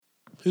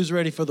Who's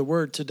ready for the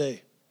word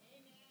today?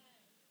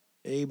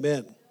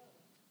 Amen.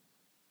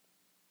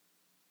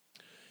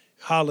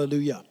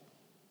 Hallelujah.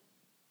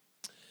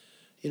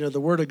 You know, the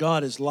word of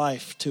God is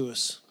life to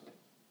us.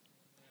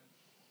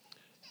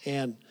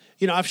 And,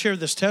 you know, I've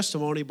shared this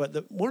testimony,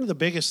 but one of the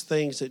biggest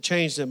things that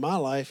changed in my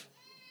life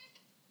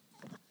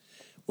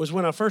was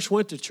when I first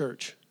went to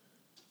church.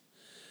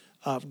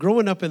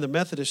 Growing up in the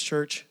Methodist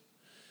church,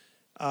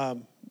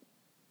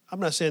 I'm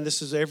not saying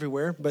this is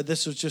everywhere, but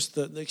this was just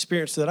the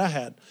experience that I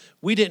had.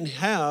 We didn't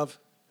have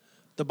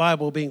the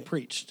Bible being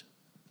preached.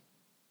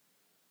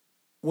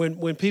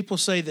 When people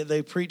say that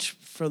they preach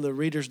from the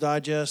Reader's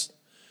Digest,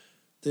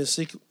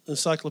 the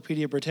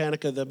Encyclopedia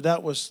Britannica,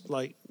 that was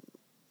like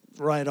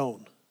right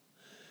on.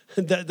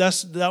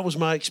 That was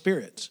my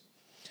experience.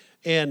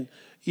 And,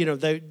 you know,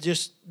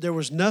 there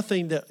was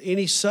nothing that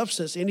any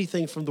substance,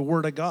 anything from the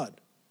Word of God.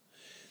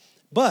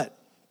 But,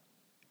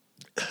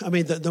 I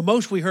mean, the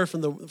most we heard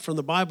from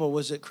the Bible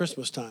was at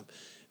Christmas time,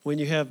 when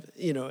you have,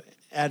 you know,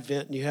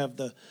 Advent and you have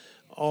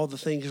all the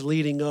things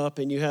leading up,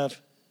 and you have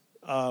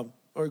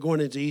or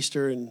going into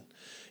Easter, and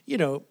you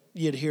know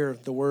you'd hear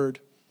the word.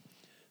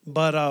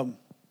 But I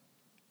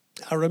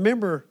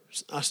remember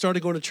I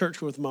started going to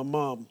church with my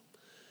mom,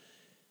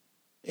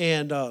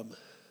 and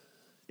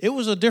it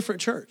was a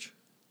different church.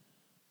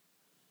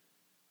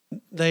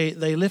 They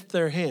lift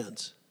their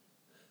hands.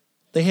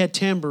 They had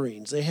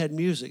tambourines. They had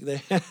music.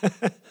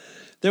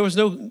 There was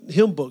no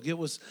hymn book. It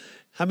was,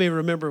 how many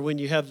remember when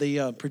you have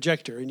the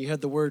projector and you had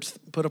the words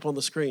put up on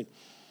the screen?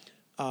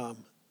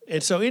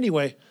 And so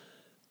anyway,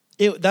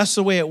 that's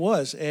the way it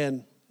was.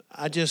 And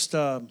I just,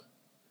 I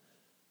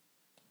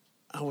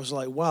was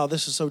like, wow,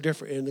 this is so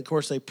different. And of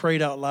course, they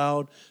prayed out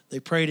loud.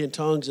 They prayed in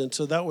tongues. And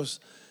so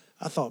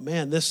I thought,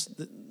 man, this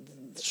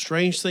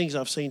strange things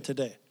I've seen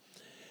today.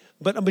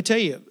 But I'm going to tell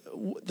you,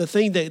 the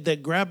thing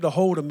that grabbed a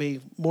hold of me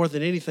more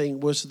than anything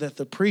was that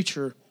the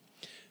preacher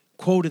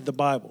quoted the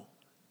Bible.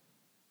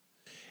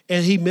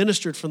 And he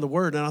ministered from the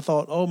Word. And I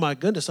thought, oh, my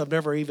goodness, I've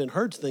never even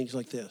heard things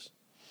like this.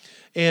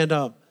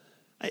 And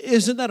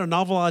isn't that a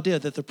novel idea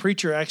that the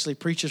preacher actually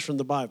preaches from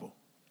the Bible?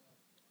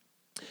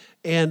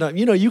 And,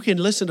 you know, you can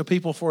listen to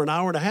people for an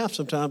hour and a half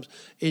sometimes,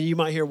 and you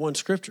might hear one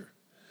scripture.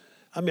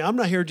 I mean, I'm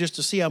not here just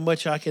to see how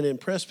much I can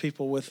impress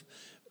people with.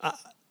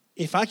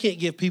 If I can't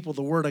give people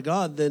the Word of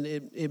God, then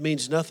it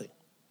means nothing.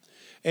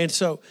 And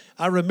so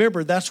I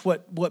remember that's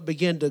what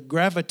began to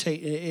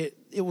gravitate.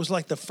 It was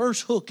like the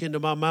first hook into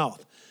my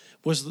mouth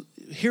was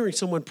hearing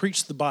someone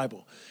preach the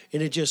Bible.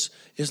 And it just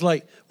is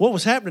like what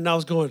was happening. I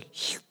was going,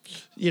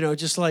 you know,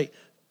 just like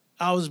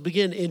I was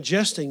beginning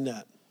ingesting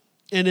that.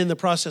 And in the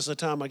process of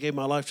time, I gave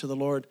my life to the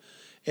Lord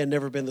and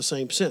never been the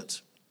same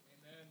since.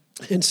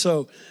 Amen. And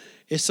so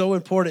it's so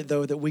important,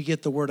 though, that we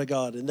get the Word of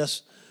God. And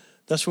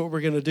that's what we're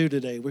going to do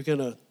today. We're going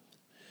to,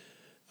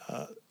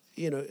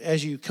 you know,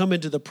 as you come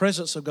into the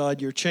presence of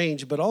God, you're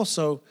changed, but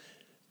also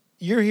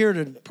you're here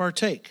to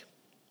partake.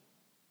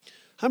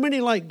 How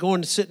many like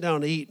going to sit down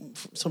to eat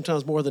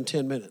sometimes more than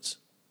 10 minutes?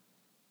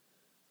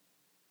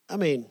 I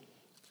mean,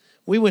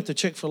 we went to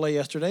Chick-fil-A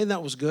yesterday, and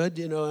that was good.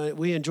 You know,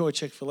 we enjoy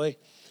Chick-fil-A.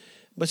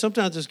 But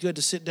sometimes it's good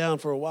to sit down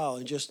for a while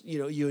and just, you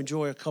know, you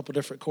enjoy a couple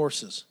different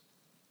courses.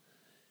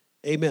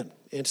 Amen.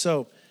 And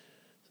so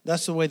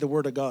that's the way the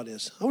Word of God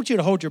is. I want you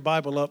to hold your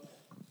Bible up.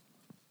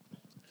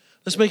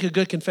 Let's make a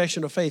good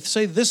confession of faith.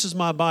 Say, this is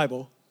my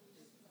Bible.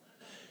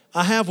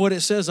 I have what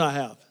it says I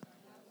have.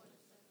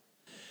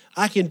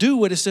 I can do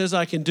what it says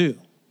I can do.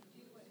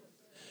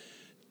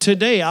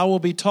 Today I will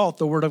be taught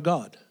the Word of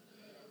God.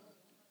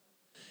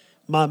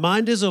 My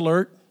mind is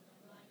alert.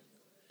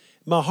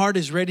 My heart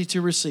is ready to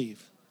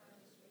receive.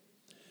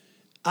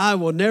 I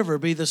will never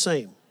be the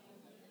same.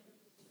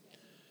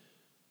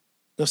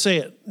 Now say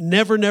it.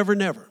 Never, never,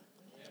 never.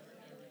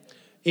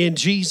 In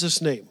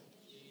Jesus' name.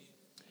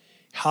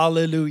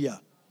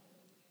 Hallelujah.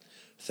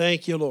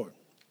 Thank you, Lord.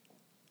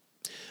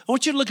 I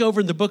want you to look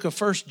over in the book of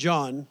 1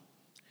 John,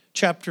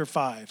 chapter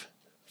 5.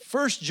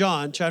 1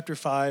 John, chapter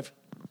 5.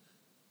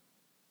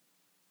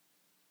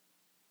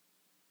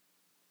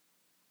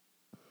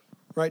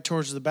 Right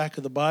towards the back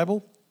of the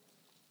Bible.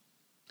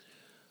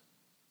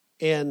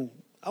 And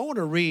I want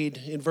to read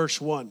in verse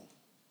 1.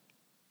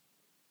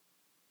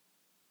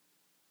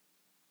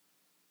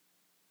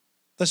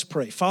 Let's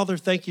pray. Father,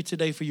 thank you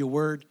today for your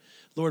word.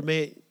 Lord,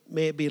 may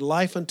it be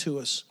life unto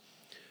us.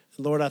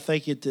 And Lord, I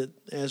thank you that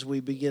as we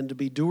begin to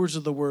be doers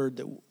of the word,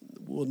 that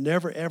we'll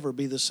never, ever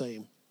be the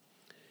same.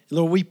 And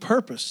Lord, we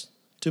purpose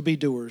to be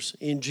doers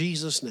in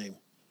Jesus' name.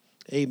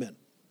 Amen.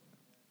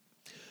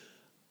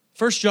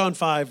 1 John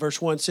 5,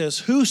 verse 1 says,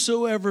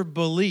 whosoever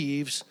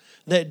believes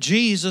that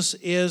Jesus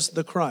is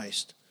the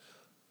Christ.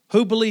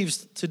 Who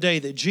believes today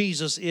that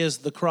Jesus is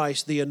the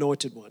Christ, the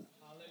anointed one?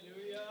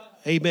 Hallelujah.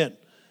 Amen.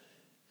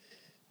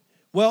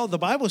 Well, the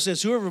Bible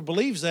says whoever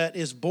believes that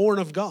is born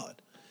of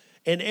God.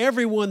 And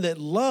everyone that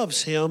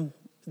loves him,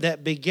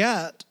 that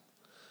begat,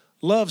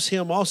 loves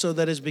him also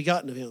that is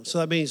begotten of him. So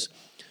that means,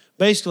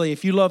 basically,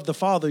 if you love the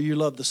Father, you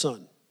love the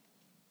Son.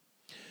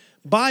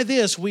 By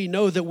this we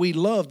know that we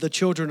love the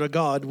children of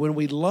God when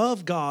we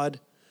love God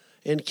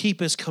and keep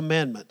his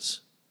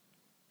commandments.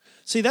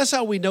 See, that's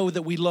how we know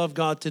that we love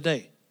God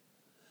today.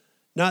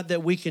 Not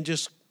that we can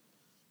just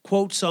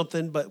quote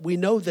something, but we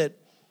know that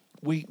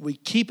we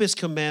keep his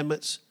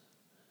commandments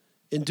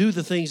and do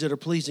the things that are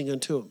pleasing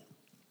unto him.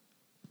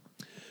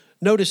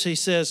 Notice he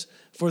says,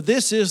 for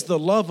this is the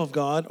love of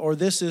God, or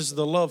this is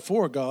the love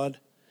for God,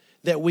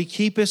 that we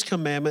keep his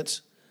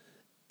commandments,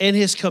 and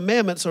his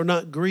commandments are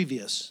not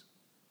grievous.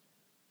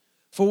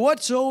 For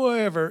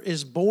whatsoever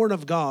is born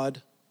of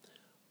God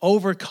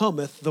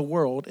overcometh the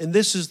world, and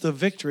this is the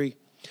victory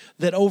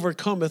that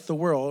overcometh the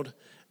world,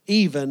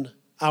 even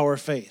our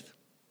faith.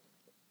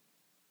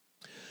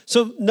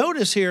 So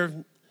notice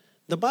here,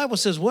 the Bible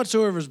says,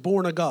 whatsoever is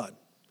born of God.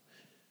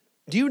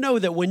 Do you know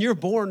that when you're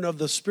born of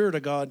the Spirit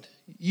of God,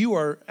 you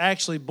are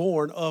actually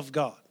born of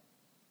God?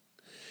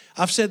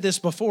 I've said this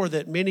before,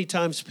 that many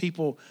times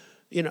people,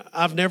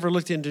 I've never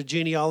looked into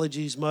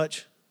genealogies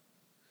much,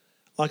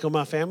 like on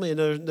my family,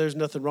 and there's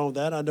nothing wrong with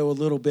that. I know a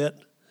little bit.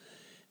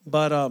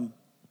 But, a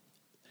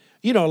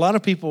lot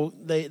of people,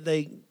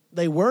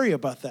 they worry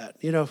about that,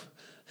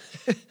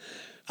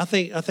 I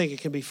think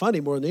it can be funny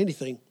more than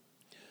anything.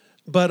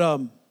 But,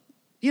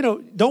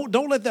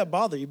 don't let that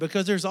bother you,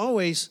 because there's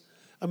always,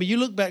 you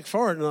look back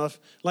far enough,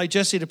 like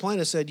Jesse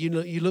Duplantis said,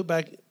 you look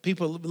back,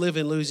 people live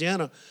in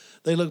Louisiana,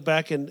 they look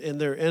back and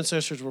their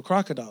ancestors were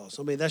crocodiles.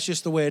 That's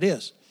just the way it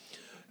is.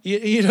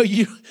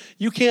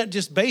 You can't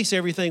just base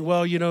everything,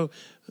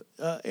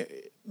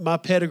 my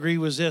pedigree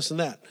was this and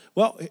that.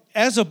 Well,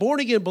 as a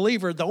born-again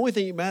believer, the only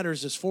thing that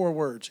matters is 4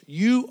 words.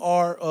 You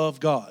are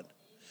of God.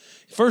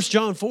 1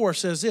 John 4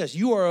 says this,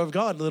 you are of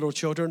God, little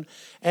children,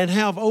 and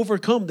have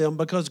overcome them,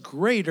 because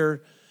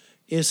greater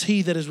is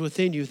he that is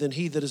within you than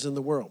he that is in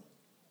the world.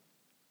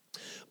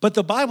 But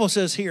the Bible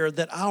says here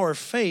that our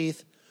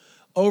faith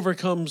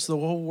overcomes the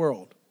whole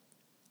world.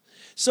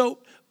 So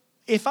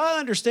if I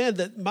understand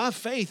that my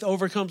faith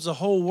overcomes the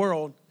whole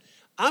world,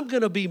 I'm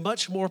going to be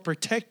much more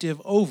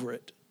protective over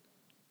it.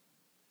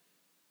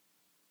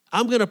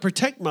 I'm going to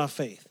protect my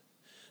faith.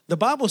 The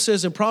Bible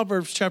says in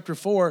Proverbs chapter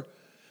 4,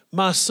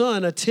 my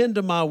son, attend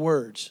to my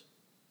words.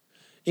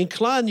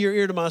 Incline your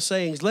ear to my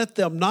sayings. Let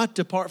them not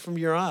depart from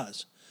your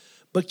eyes,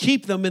 but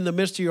keep them in the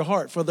midst of your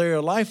heart, for they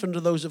are life unto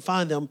those that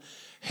find them,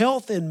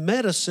 health and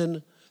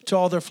medicine to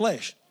all their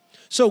flesh.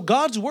 So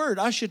God's word,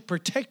 I should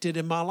protect it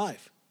in my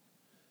life.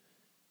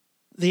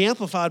 The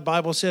Amplified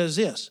Bible says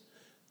this,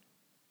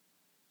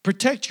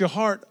 protect your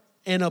heart,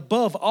 and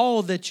above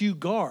all that you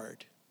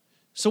guard.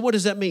 So what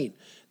does that mean?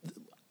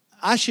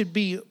 I should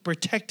be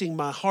protecting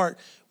my heart.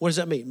 What does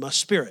that mean? My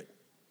spirit.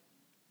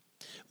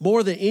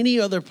 More than any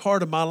other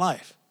part of my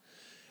life.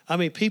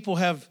 People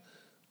have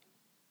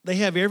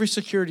every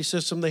security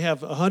system. They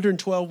have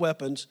 112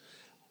 weapons,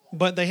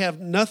 but they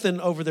have nothing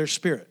over their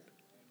spirit.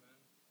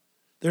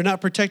 They're not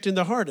protecting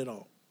their heart at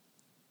all.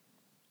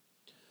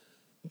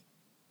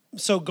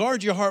 So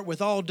guard your heart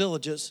with all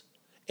diligence,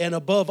 and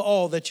above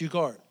all that you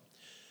guard.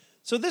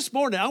 So this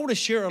morning, I want to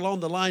share along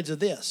the lines of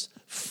this.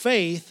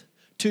 Faith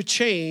to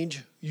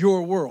change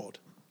your world.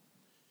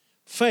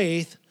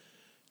 Faith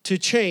to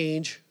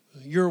change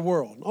your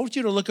world. I want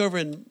you to look over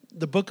in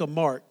the book of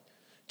Mark,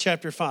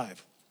 chapter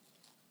 5.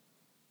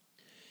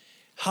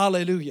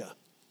 Hallelujah.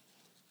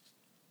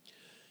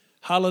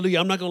 Hallelujah.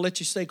 I'm not going to let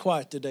you stay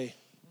quiet today.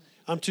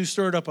 I'm too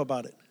stirred up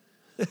about it.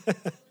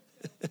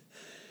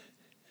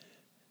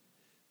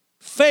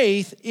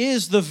 Faith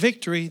is the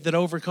victory that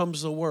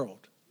overcomes the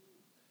world.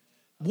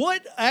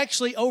 What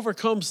actually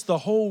overcomes the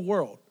whole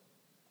world?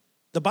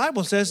 The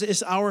Bible says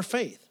it's our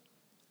faith.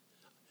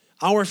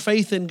 Our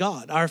faith in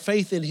God, our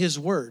faith in his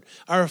word,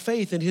 our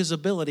faith in his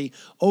ability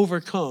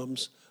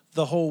overcomes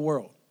the whole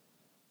world.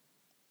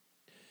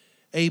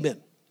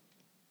 Amen.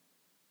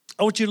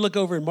 I want you to look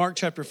over in Mark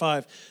chapter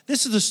 5.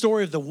 This is the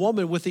story of the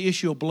woman with the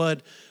issue of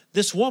blood.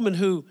 This woman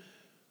who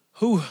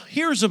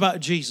hears about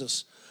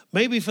Jesus.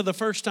 Maybe for the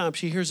first time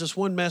she hears this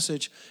one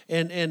message,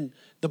 and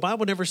the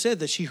Bible never said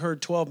that she heard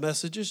 12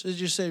 messages. It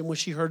just said when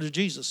she heard of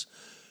Jesus.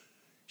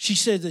 She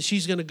said that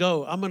she's going to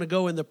go. I'm going to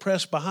go in the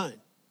press behind.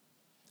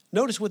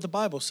 Notice what the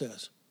Bible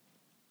says.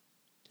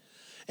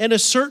 And a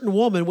certain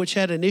woman which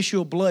had an issue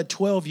of blood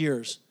 12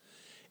 years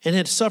and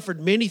had suffered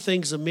many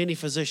things of many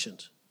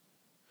physicians.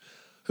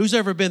 Who's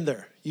ever been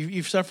there?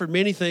 You've suffered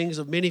many things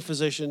of many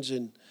physicians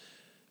and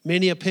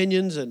many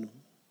opinions, and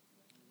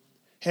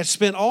had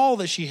spent all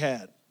that she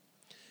had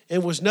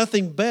and was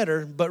nothing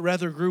better, but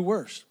rather grew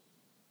worse.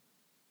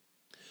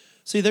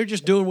 See, they're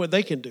just doing what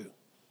they can do,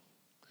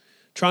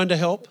 trying to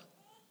help.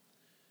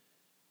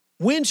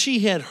 When she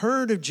had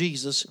heard of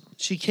Jesus,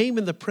 she came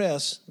in the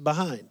press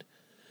behind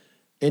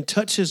and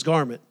touched his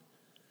garment.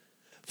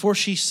 For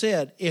she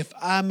said, if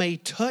I may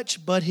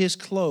touch but his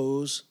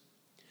clothes,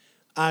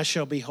 I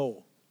shall be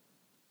whole.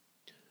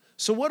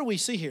 So what do we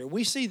see here?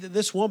 We see that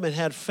this woman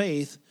had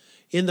faith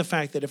in the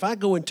fact that if I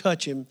go and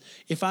touch him,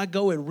 if I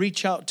go and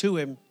reach out to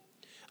him,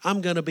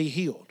 I'm going to be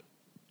healed.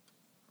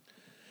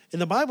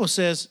 And the Bible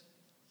says,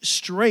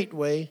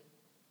 straightway,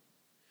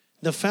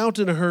 the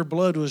fountain of her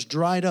blood was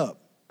dried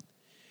up,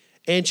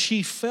 and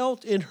she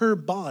felt in her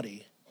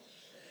body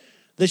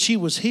that she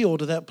was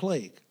healed of that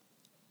plague.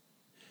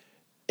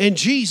 And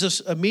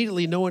Jesus,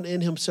 immediately knowing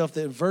in himself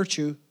that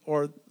virtue,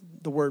 or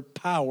the word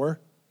power,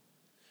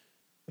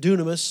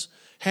 dunamis,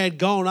 had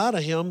gone out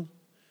of him,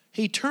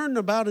 he turned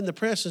about in the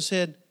press and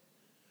said,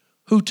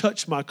 "Who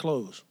touched my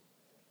clothes?"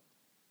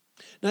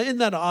 Now, isn't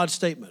that an odd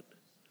statement?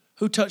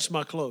 Who touched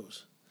my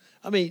clothes?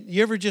 I mean,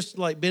 you ever just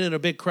like been in a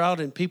big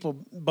crowd and people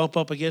bump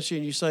up against you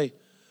and you say,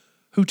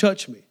 "Who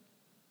touched me?"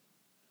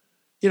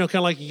 You know, kind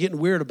of like you're getting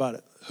weird about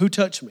it. Who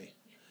touched me?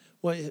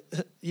 Well,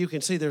 you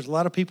can see there's a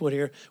lot of people in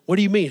here. What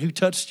do you mean, who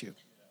touched you?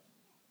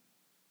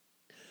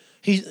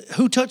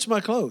 Who touched my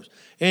clothes?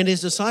 And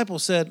his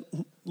disciples said,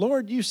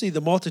 "Lord, you see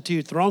the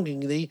multitude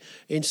thronging thee,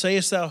 and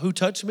sayest thou, who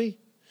touched me?"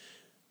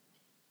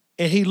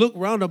 And he looked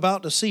round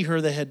about to see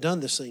her that had done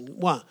this thing.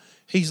 Why?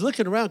 He's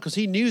looking around because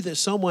he knew that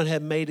someone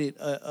had made it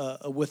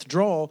a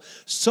withdrawal.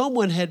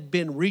 Someone had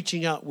been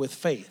reaching out with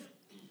faith.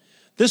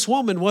 This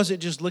woman wasn't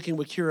just looking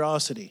with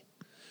curiosity.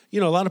 You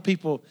know, a lot of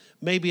people,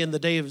 maybe in the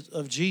day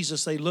of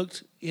Jesus, they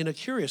looked in a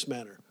curious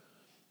manner.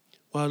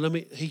 Well,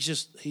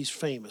 he's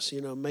famous.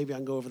 You know, maybe I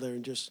can go over there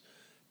and just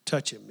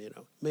touch him, you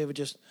know. Maybe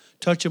just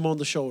touch him on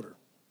the shoulder.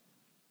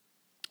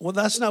 Well,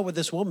 that's not what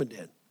this woman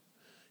did.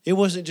 It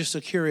wasn't just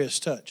a curious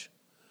touch.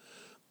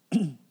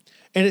 And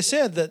it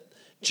said that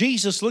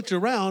Jesus looked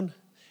around,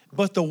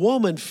 but the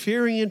woman,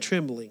 fearing and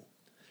trembling,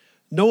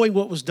 knowing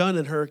what was done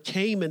in her,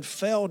 came and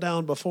fell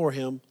down before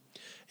him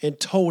and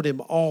told him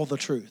all the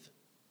truth.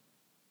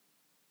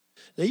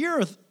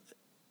 Now,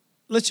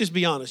 let's just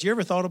be honest. You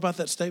ever thought about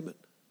that statement?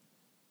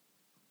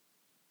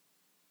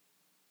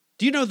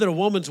 Do you know that a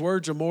woman's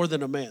words are more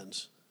than a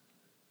man's?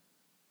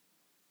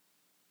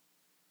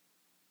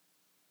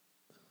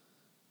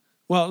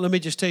 Well, let me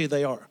just tell you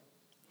they are.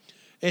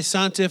 It's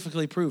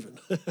scientifically proven.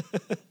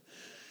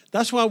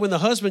 That's why when the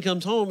husband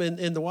comes home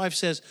and the wife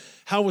says,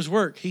 "How was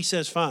work?" he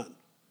says, "Fine."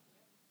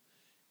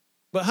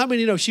 But how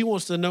many know she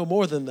wants to know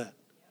more than that?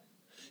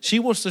 She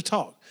wants to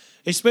talk,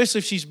 especially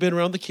if she's been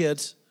around the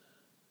kids.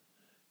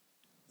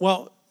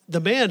 Well,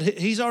 the man,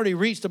 he's already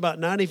reached about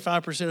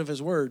 95% of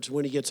his words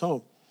when he gets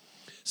home.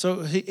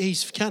 So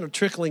he's kind of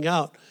trickling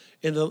out.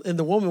 And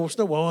the woman wants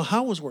to know, "Well,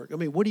 how was work? I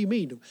mean, what do you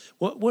mean?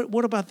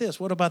 What about this?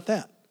 What about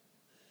that?"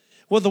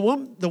 Well, the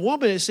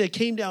woman, it said,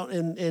 came down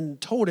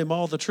and told him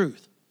all the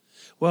truth.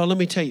 Well, let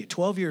me tell you,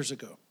 12 years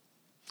ago,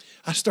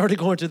 I started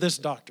going to this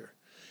doctor,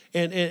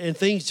 and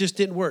things just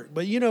didn't work.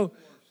 But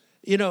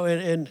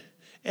and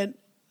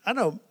I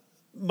know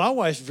my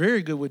wife's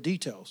very good with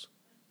details.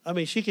 I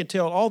mean, she can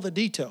tell all the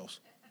details.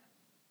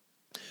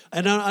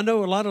 And I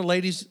know a lot of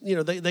ladies, you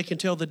know, they can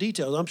tell the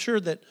details. I'm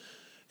sure that,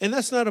 and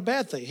that's not a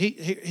bad thing.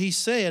 He's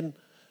saying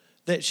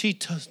that she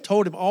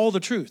told him all the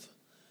truth,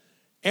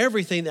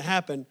 everything that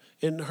happened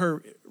in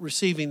her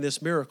receiving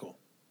this miracle.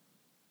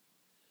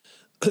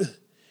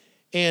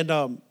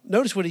 And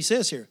notice what he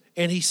says here.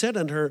 And he said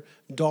unto her,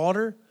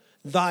 "Daughter,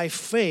 thy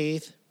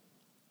faith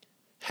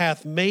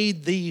hath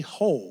made thee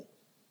whole.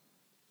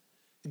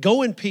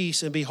 Go in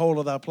peace and be whole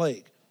of thy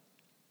plague."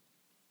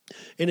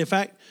 And in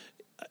fact,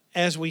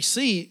 as we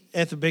see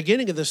at the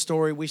beginning of this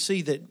story, we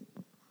see that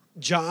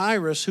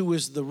Jairus, who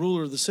was the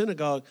ruler of the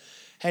synagogue,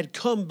 had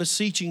come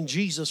beseeching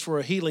Jesus for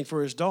a healing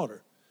for his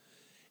daughter.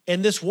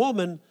 And this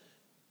woman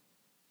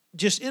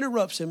just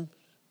interrupts him,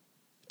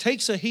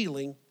 takes a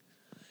healing,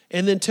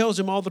 and then tells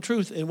him all the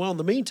truth. And while in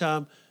the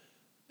meantime,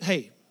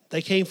 hey,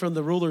 they came from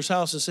the ruler's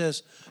house and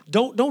says,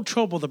 don't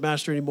trouble the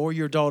master anymore.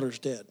 Your daughter's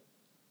dead.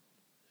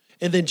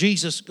 And then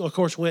Jesus, of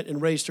course, went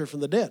and raised her from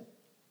the dead.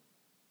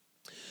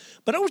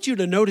 But I want you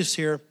to notice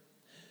here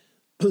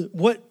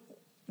what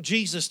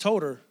Jesus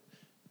told her.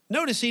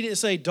 Notice he didn't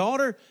say,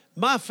 "Daughter,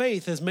 my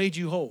faith has made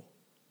you whole.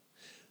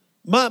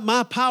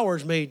 My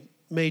powers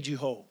made you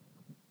whole.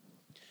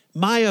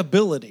 My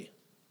ability."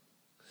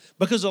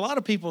 Because a lot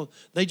of people,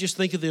 they just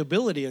think of the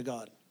ability of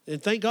God.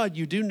 And thank God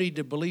you do need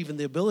to believe in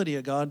the ability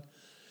of God.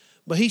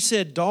 But he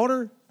said,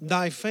 "Daughter,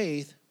 thy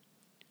faith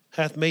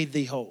hath made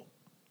thee whole."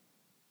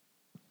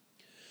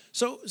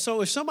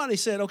 So if somebody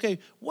said, "Okay,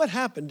 what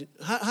happened?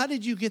 How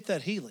did you get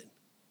that healing?"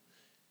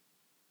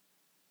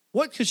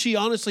 What could she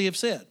honestly have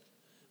said?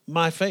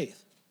 "My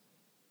faith."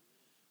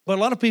 But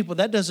a lot of people,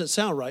 that doesn't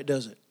sound right,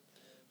 does it?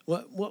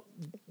 Well,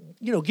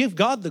 give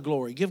God the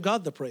glory. Give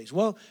God the praise.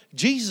 Well,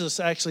 Jesus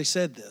actually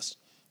said this.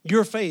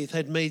 Your faith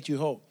had made you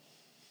whole.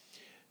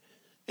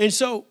 And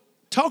so,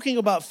 talking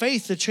about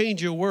faith to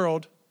change your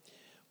world,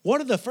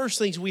 one of the first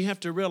things we have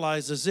to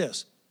realize is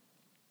this.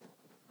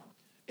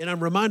 And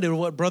I'm reminded of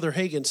what Brother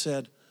Hagin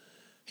said.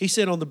 He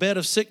said on the bed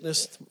of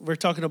sickness, we're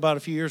talking about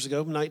a few years ago,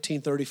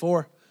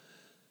 1934.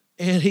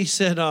 And he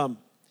said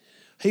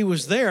he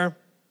was there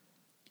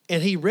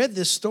and he read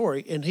this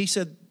story and he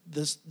said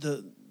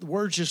the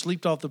words just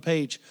leaped off the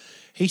page.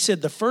 He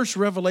said the first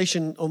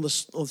revelation on the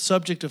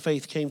subject of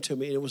faith came to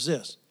me, and it was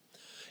this.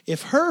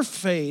 If her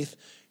faith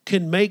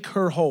can make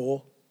her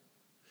whole,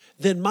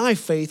 then my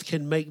faith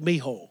can make me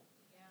whole.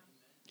 Yeah.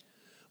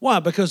 Why?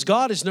 Because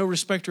God is no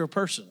respecter of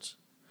persons.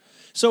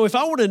 So if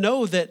I want to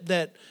know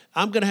that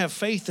I'm going to have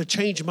faith to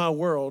change my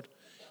world,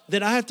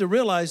 then I have to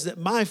realize that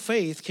my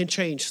faith can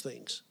change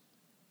things.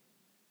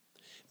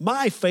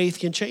 My faith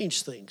can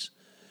change things.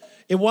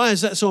 And why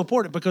is that so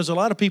important? Because a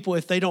lot of people,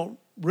 if they don't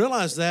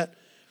realize that,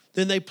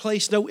 then they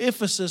place no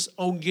emphasis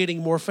on getting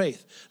more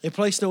faith. They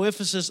place no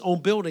emphasis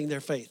on building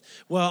their faith.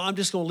 Well, I'm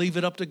just going to leave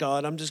it up to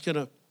God. I'm just going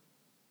to,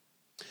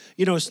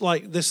 it's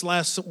like this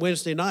last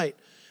Wednesday night,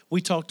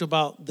 we talked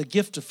about the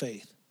gift of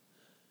faith.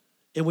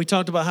 And we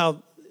talked about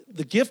how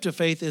the gift of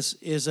faith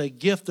is a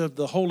gift of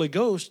the Holy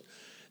Ghost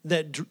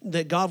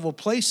that God will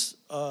place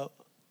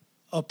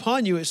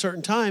upon you at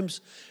certain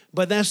times,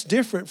 but that's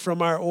different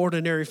from our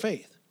ordinary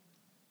faith.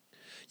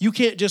 You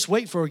can't just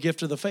wait for a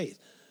gift of the faith.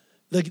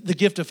 The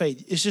gift of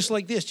faith. It's just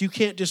like this. You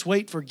can't just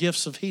wait for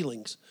gifts of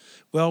healings.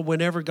 Well,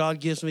 whenever God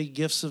gives me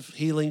gifts of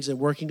healings and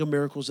working of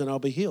miracles, then I'll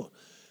be healed.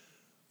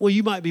 Well,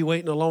 you might be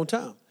waiting a long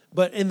time.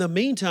 But in the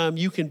meantime,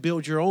 you can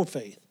build your own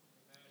faith.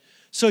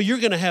 So you're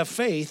going to have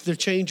faith to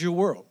change your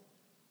world.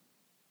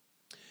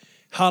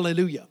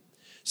 Hallelujah.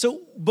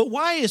 So, but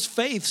why is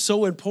faith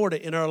so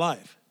important in our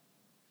life?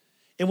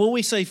 And when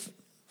we say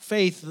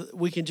faith,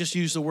 we can just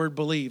use the word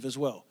believe as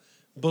well.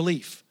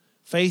 Belief.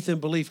 Faith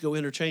and belief go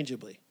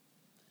interchangeably.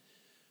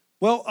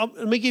 Well,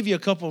 let me give you a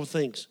couple of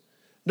things.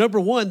 Number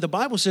one, the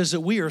Bible says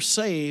that we are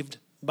saved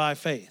by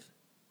faith.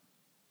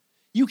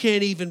 You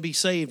can't even be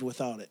saved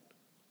without it.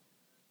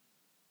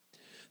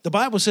 The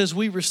Bible says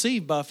we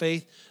receive by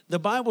faith. The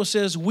Bible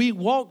says we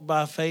walk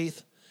by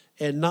faith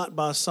and not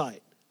by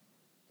sight.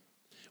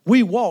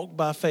 We walk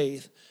by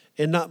faith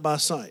and not by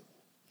sight.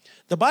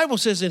 The Bible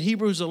says in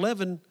Hebrews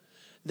 11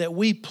 that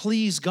we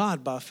please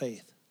God by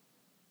faith.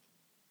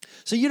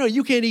 So,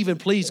 you can't even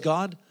please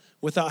God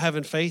without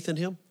having faith in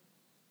Him.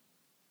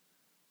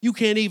 You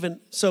can't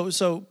even,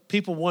 so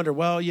people wonder,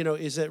 well,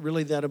 is that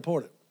really that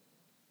important?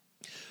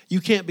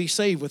 You can't be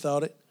saved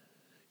without it.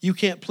 You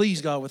can't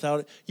please God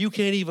without it. You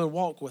can't even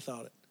walk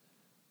without it.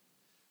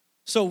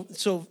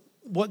 So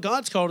what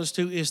God's called us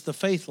to is the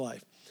faith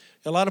life.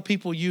 A lot of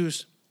people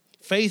use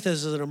faith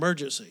as an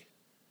emergency.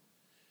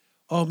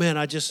 Oh man,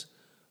 I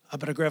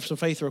better grab some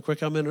faith real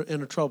quick. I'm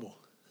in a trouble.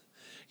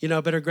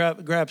 I better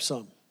grab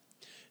some.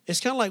 It's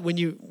kind of like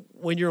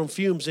when you're on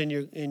fumes in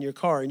your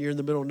car and you're in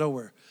the middle of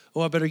nowhere.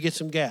 Oh, I better get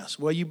some gas.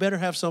 Well, you better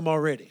have some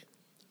already.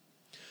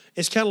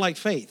 It's kind of like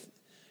faith.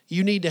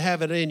 You need to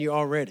have it in you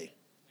already.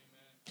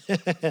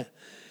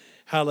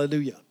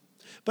 Hallelujah.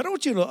 But I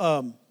want you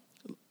to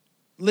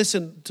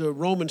listen to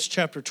Romans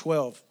chapter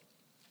 12.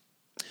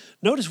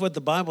 Notice what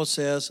the Bible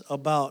says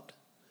about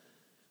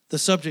the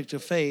subject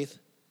of faith.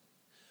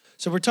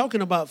 So we're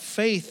talking about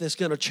faith that's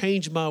going to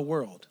change my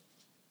world.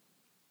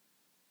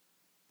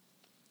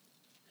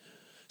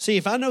 See,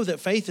 if I know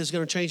that faith is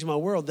going to change my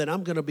world, then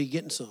I'm going to be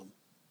getting some.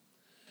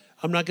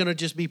 I'm not going to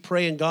just be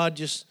praying,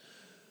 God,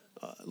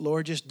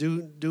 Lord, just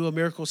do a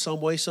miracle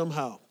some way,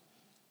 somehow.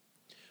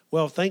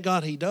 Well, thank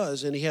God He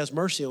does, and He has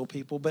mercy on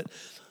people. But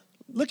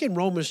look in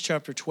Romans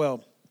chapter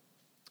 12,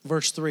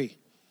 verse 3.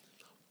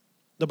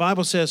 The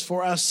Bible says,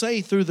 "For I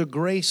say through the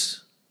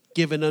grace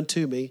given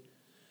unto me,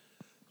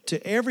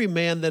 to every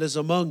man that is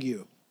among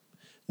you,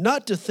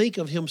 not to think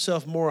of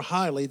himself more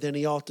highly than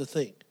he ought to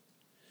think,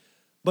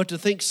 but to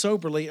think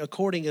soberly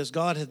according as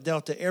God hath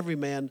dealt to every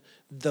man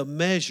the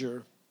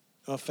measure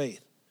of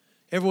faith."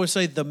 Everyone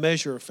say the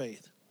measure of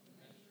faith.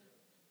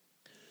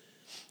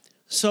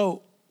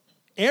 So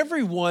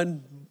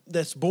everyone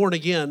that's born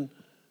again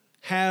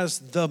has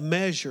the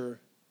measure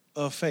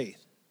of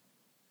faith.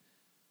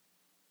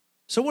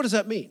 So what does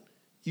that mean?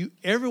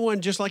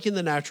 Everyone, just like in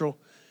the natural,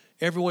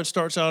 everyone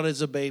starts out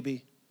as a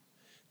baby.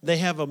 They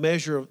have the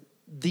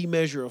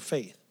measure of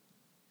faith.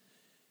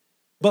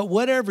 But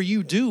whatever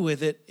you do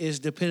with it is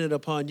dependent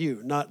upon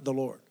you, not the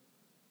Lord.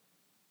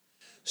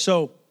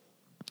 So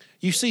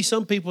you see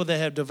some people that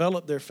have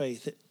developed their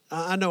faith.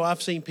 I know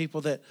I've seen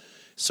people that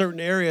certain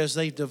areas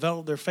they've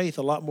developed their faith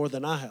a lot more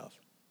than I have,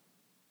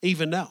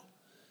 even now.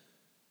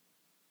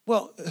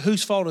 Well,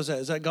 whose fault is that?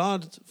 Is that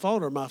God's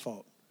fault or my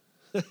fault?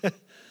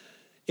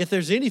 If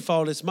there's any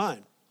fault, it's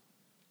mine.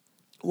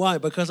 Why?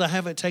 Because I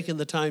haven't taken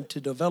the time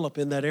to develop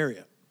in that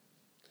area.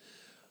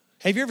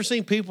 Have you ever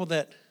seen people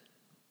that,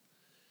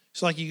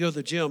 it's like you go to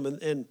the gym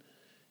and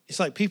it's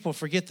like people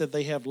forget that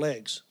they have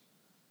legs.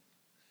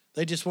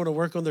 They just want to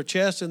work on their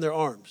chest and their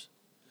arms,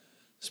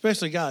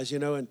 especially guys,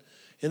 and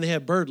they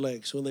have bird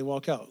legs when they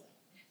walk out.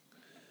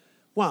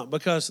 Why?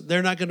 Because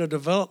they're not going to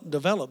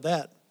develop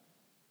that.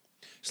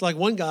 It's like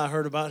one guy I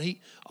heard about,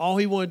 all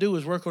he wanted to do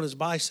was work on his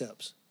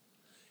biceps.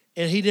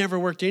 And he never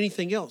worked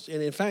anything else.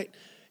 And in fact,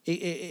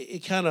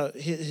 it kind of,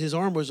 his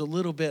arm was a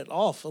little bit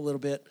off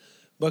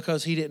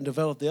because he didn't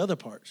develop the other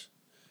parts.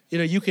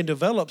 You can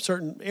develop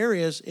certain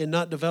areas and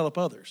not develop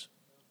others.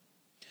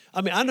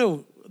 I mean, I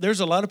know there's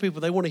a lot of people,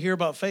 they want to hear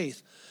about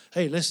faith.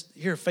 Hey, let's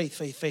hear faith.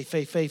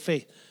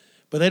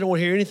 But they don't want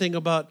to hear anything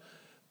about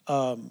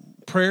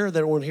prayer.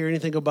 They don't want to hear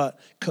anything about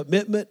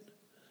commitment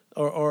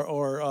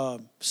or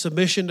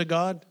submission to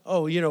God.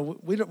 Oh,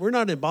 we're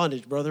not in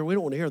bondage, brother. We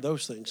don't want to hear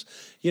those things.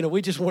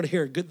 We just want to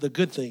hear the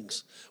good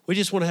things. We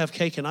just want to have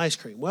cake and ice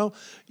cream. Well,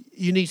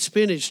 you need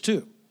spinach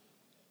too.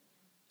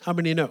 How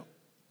many know?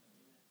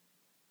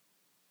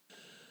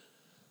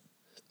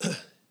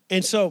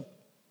 And so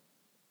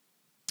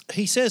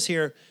he says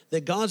here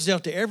that God's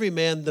dealt to every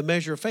man the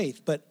measure of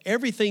faith. But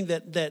everything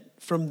that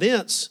from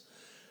thence,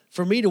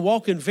 for me to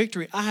walk in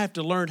victory, I have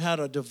to learn how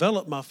to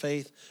develop my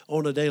faith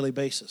on a daily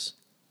basis.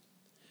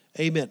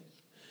 Amen.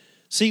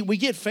 See, we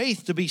get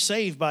faith to be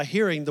saved by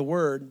hearing the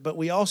word, but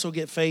we also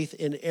get faith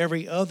in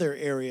every other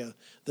area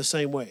the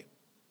same way.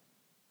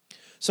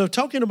 So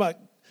talking about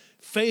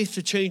faith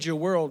to change your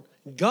world,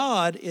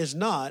 God is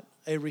not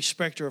a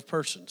respecter of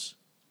persons.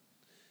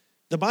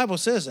 The Bible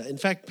says that. In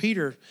fact,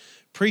 Peter,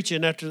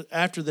 preaching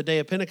after the day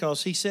of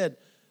Pentecost, he said,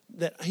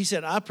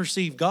 I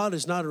perceive God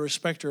is not a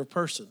respecter of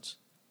persons.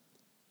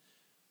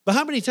 But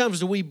how many times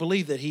do we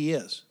believe that he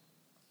is?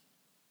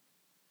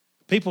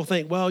 People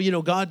think, well,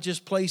 God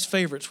just plays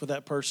favorites with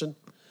that person,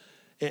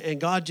 and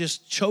God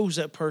just chose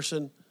that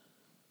person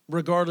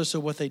regardless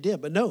of what they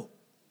did. But no,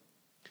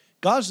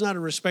 God's not a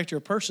respecter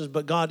of persons,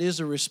 but God is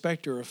a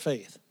respecter of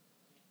faith.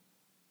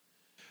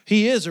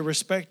 He is a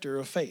respecter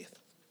of faith.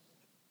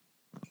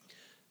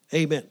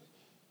 Amen.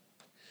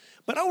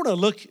 But I want to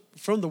look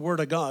from the Word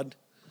of God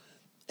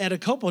at a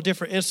couple of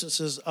different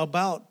instances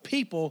about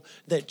people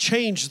that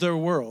changed their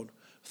world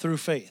through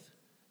faith.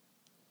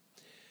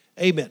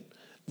 Amen.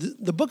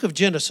 The book of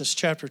Genesis,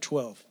 chapter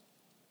 12.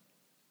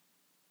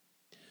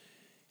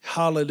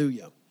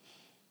 Hallelujah.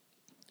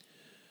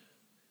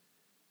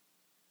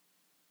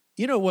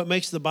 You know what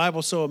makes the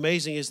Bible so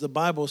amazing is the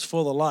Bible is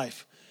full of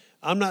life.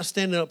 I'm not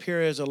standing up here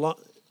as a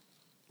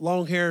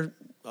long-haired,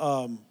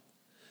 long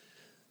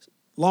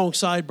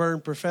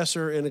sideburn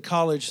professor in a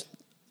college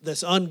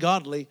that's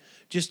ungodly,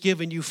 just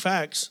giving you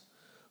facts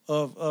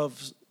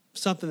of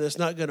something that's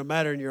not going to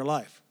matter in your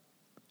life.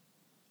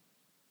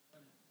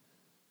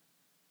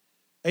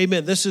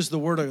 Amen. This is the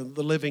word of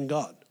the living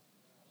God.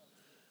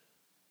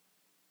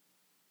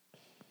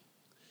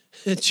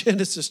 In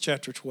Genesis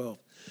chapter 12.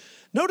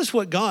 Notice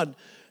what God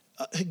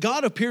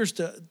appears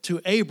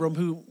to Abram,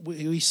 who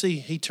we see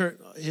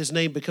his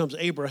name becomes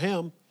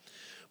Abraham.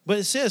 But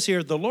it says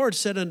here, the Lord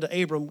said unto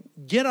Abram,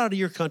 get out of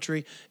your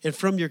country and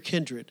from your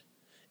kindred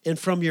and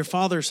from your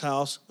father's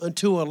house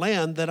unto a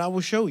land that I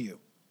will show you.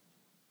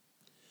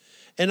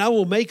 And I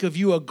will make of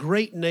you a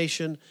great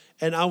nation,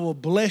 and I will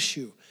bless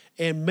you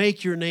and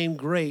make your name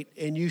great,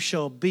 and you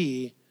shall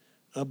be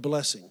a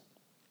blessing.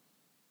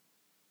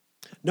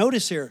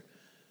 Notice here,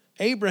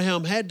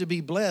 Abraham had to be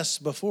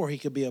blessed before he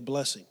could be a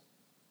blessing.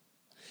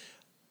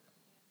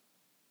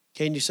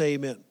 Can you say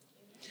amen?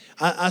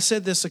 I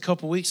said this a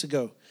couple weeks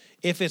ago.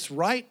 If it's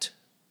right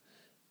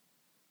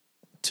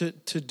to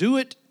do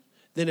it,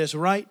 then it's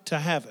right to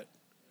have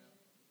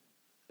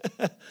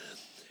it.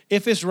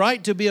 If it's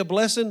right to be a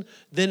blessing,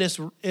 then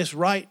it's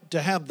right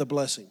to have the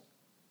blessing.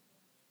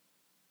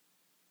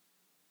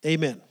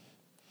 Amen.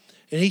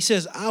 And he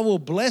says, I will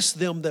bless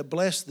them that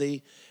bless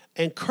thee,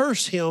 and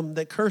curse him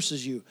that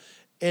curses you.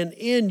 And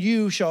in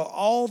you shall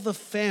all the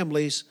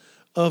families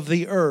of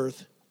the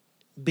earth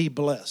be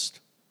blessed.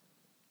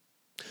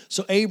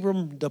 So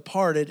Abram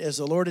departed as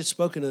the Lord had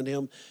spoken unto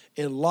him,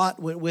 and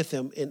Lot went with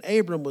him. And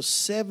Abram was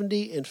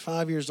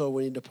 75 years old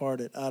when he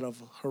departed out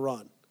of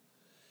Haran.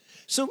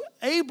 So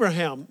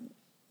Abraham,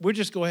 we'll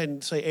just go ahead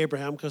and say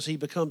Abraham because he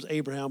becomes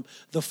Abraham,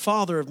 the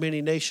father of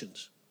many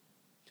nations.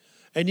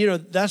 And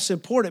that's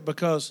important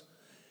because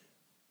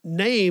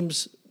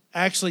names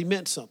actually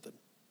meant something.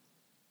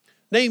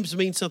 Names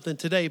mean something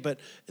today, but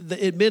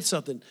it meant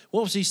something.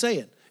 What was he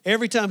saying?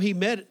 Every time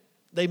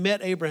they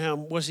met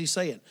Abraham, what was he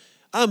saying?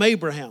 I'm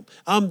Abraham.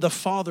 I'm the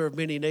father of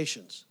many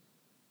nations.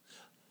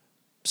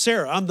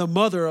 Sarah, I'm the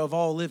mother of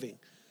all living.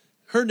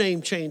 Her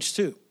name changed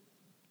too.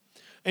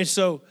 And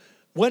so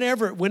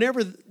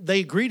whenever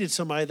they greeted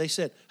somebody, they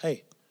said,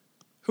 hey,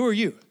 who are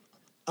you?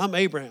 I'm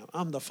Abraham.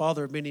 I'm the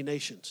father of many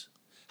nations.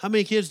 How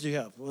many kids do you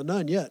have? Well,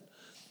 none yet.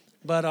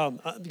 But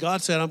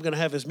God said, I'm going to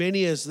have as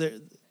many as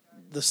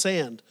the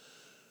sand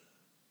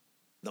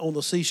on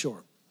the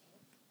seashore.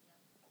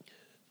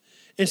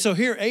 And so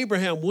here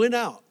Abraham went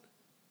out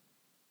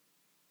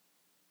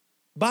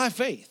by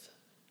faith,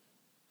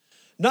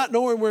 not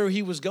knowing where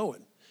he was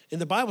going. And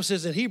the Bible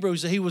says in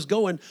Hebrews that he was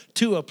going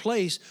to a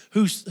place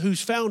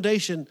whose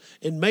foundation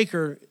and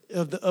maker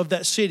of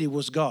that city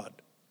was God.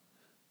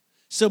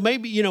 So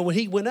maybe, when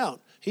he went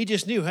out, he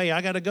just knew, hey,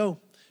 I got to go.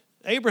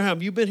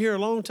 Abraham, you've been here a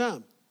long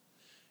time.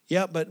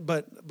 Yeah,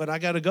 but I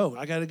got to go.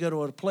 I got to go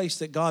to a place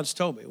that God's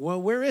told me.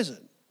 Well, where is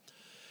it?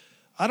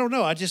 I don't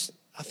know. I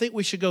think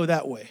we should go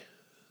that way.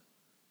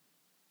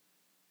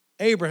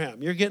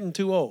 Abraham, you're getting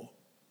too old.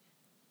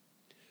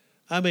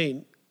 I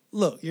mean,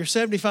 look, you're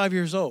 75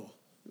 years old.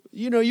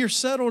 You're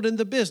settled in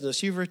the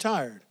business. You've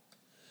retired.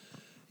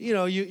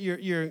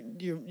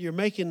 You're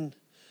making.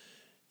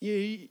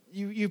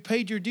 You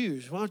paid your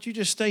dues. Why don't you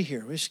just stay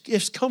here?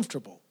 It's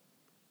comfortable.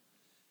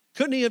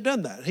 Couldn't he have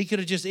done that? He could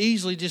have just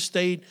easily just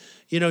stayed.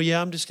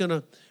 I'm just going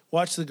to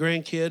watch the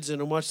grandkids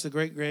and watch the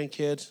great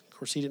grandkids. Of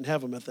course, he didn't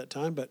have them at that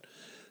time, but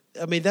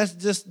I mean that's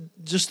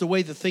just the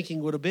way the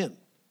thinking would have been.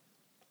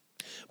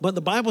 But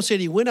the Bible said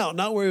he went out,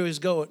 not where he was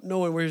going,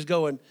 knowing where he was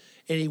going,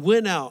 and he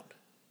went out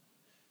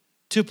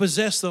to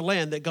possess the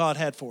land that God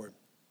had for him.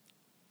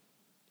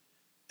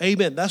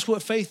 Amen. That's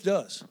what faith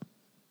does.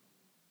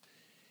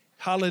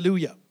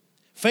 Hallelujah.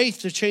 Faith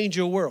to change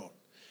your world.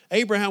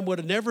 Abraham would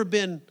have never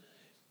been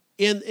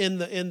in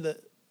the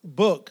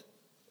book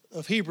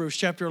of Hebrews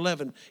chapter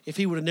 11 if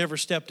he would have never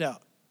stepped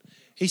out.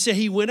 He said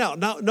he went out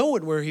not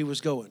knowing where he was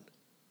going,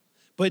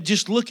 but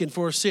just looking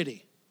for a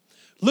city,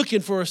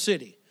 looking for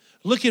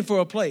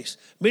a place.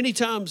 Many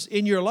times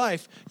in your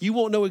life, you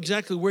won't know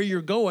exactly where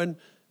you're going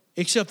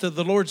except that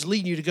the Lord's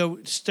leading you to go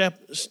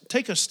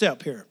take a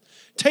step here.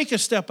 Take a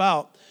step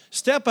out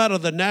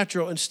of the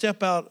natural and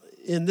step out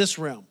in this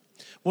realm.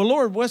 Well,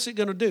 Lord, what's it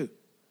going to do?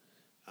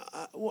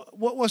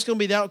 What's going to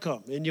be the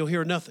outcome? And you'll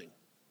hear nothing.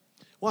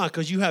 Why?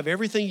 Because you have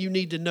everything you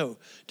need to know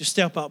to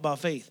step out by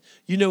faith.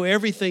 You know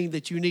everything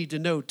that you need to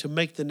know to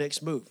make the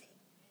next move.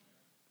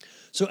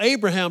 So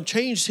Abraham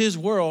changed his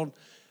world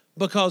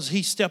because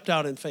he stepped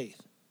out in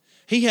faith.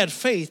 He had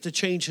faith to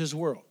change his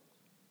world.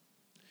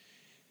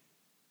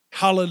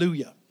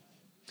 Hallelujah.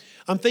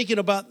 I'm thinking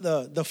about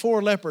the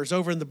 4 lepers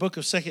over in the book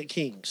of 2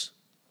 Kings.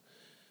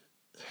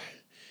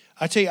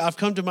 I tell you, I've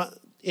come to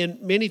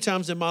many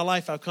times in my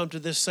life, I've come to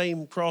this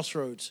same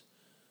crossroads.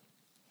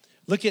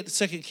 Look at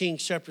 2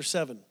 Kings chapter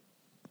 7.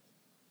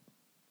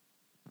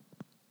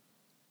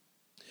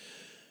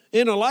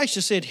 And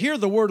Elisha said, hear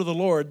the word of the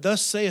Lord.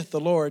 Thus saith the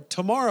Lord,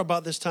 tomorrow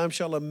about this time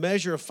shall a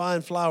measure of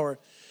fine flour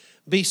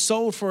be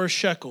sold for a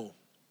shekel,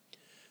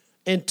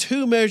 and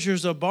 2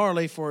 measures of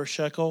barley for a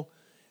shekel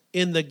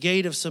in the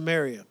gate of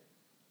Samaria.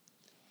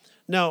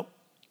 Now,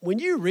 when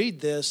you read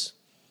this,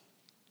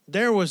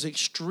 there was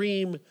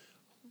extreme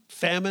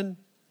famine.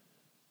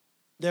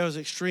 There was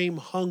extreme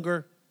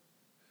hunger.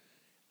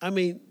 I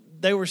mean,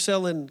 they were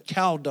selling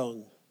cow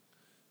dung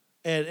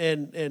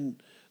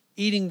and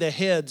eating the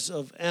heads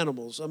of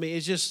animals. I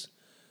mean,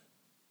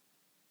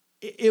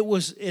 it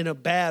was in a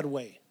bad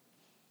way.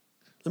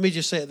 Let me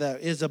just say it that.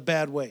 It's a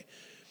bad way.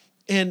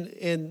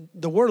 And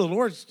the word of the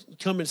Lord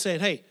come and saying,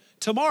 hey,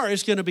 tomorrow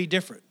is going to be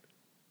different.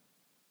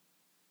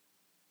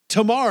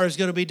 Tomorrow is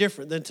going to be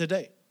different than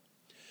today.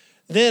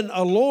 Then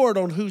a Lord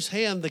on whose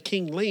hand the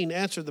king leaned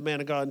answered the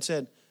man of God and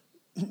said,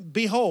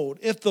 behold,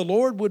 if the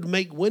Lord would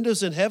make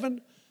windows in heaven,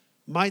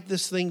 might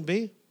this thing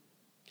be?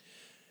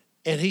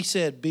 And he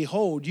said,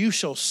 behold, you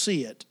shall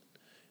see it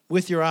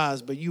with your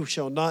eyes, but you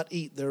shall not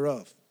eat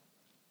thereof.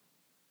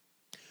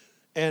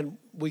 And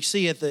we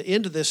see at the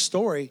end of this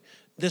story,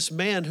 this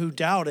man who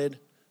doubted,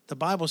 the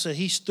Bible said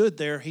he stood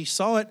there, he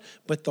saw it,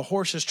 but the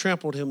horses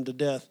trampled him to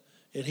death,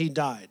 and he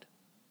died.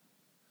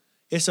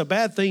 It's a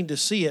bad thing to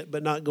see it,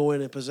 but not go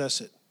in and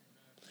possess it.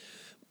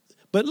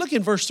 But look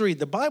in verse 3.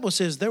 The Bible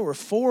says there were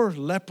 4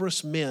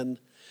 leprous men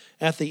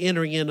at the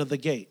entering in of the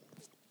gate.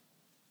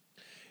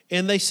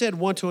 And they said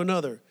one to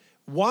another,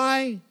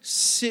 why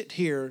sit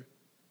here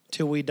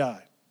till we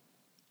die?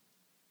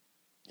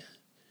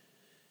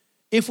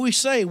 If we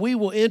say we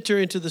will enter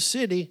into the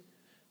city,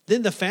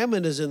 then the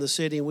famine is in the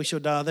city and we shall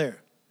die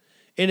there.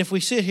 And if we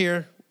sit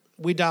here,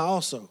 we die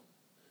also.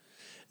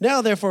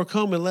 Now therefore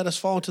come and let us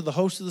fall to the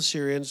host of the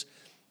Syrians.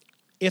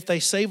 If they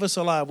save us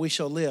alive, we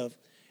shall live.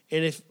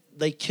 And if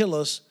they kill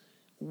us,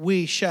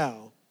 we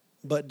shall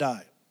but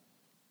die.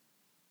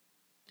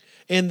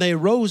 And they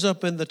rose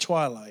up in the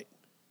twilight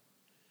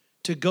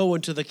to go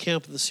into the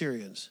camp of the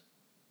Syrians.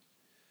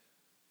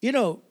 You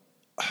know,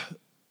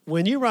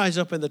 when you rise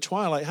up in the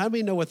twilight, how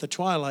many know what the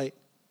twilight,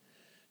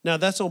 now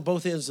that's on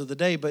both ends of the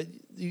day, but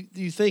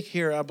you think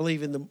here, I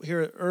believe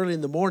here early in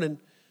the morning,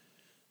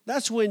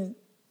 that's when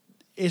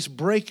it's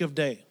break of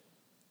day.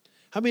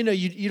 How many know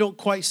you don't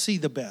quite see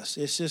the best?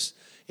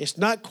 It's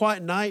not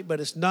quite night, but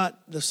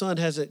the sun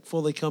hasn't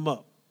fully come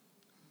up.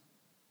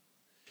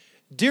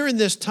 During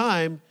this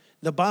time,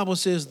 the Bible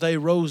says they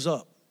rose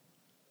up.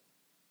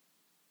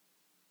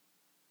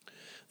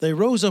 They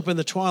rose up in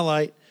the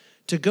twilight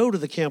to go to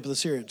the camp of the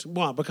Syrians.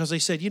 Why? Because they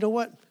said, you know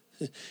what?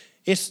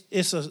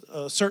 It's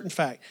a certain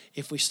fact.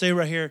 If we stay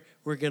right here,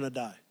 we're going to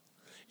die.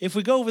 If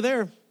we go over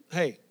there,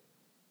 hey,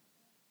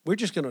 we're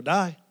just going to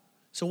die.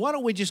 So why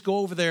don't we just go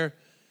over there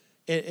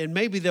and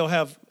maybe they'll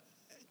have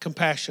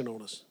compassion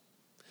on us.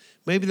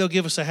 Maybe they'll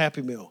give us a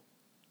happy meal.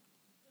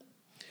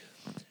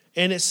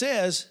 And it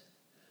says,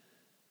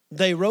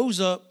 they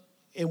rose up,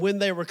 and when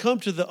they were come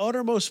to the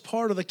uttermost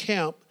part of the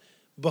camp,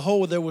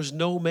 behold, there was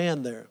no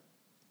man there.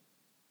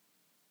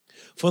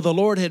 For the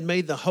Lord had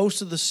made the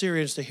host of the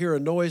Syrians to hear a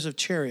noise of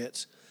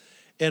chariots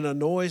and a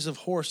noise of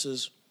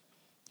horses,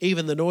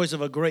 even the noise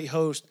of a great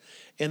host.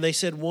 And they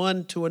said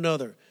one to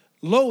another,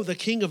 lo, the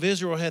king of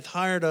Israel hath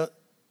hired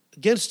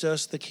against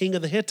us the king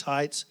of the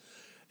Hittites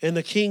and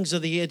the kings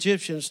of the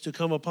Egyptians to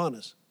come upon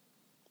us.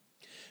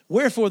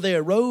 Wherefore they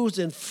arose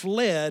and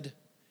fled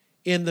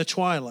in the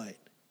twilight,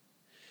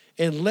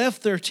 and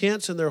left their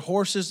tents and their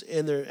horses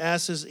and their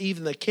asses,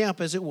 even the camp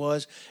as it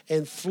was,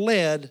 and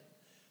fled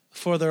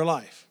for their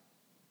life.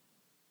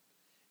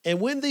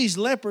 And when these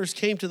lepers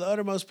came to the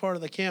uttermost part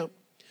of the camp,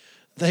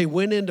 they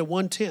went into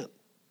one tent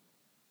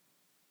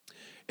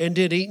and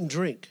did eat and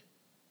drink.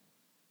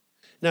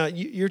 Now,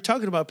 you're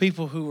talking about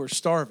people who were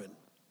starving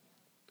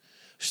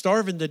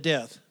to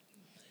death.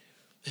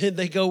 And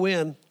they go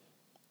in,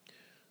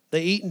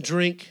 they eat and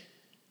drink,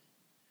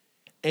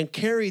 and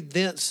carried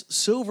thence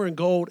silver and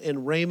gold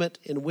and raiment,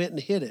 and went and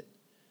hid it,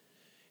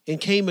 and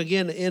came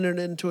again and entered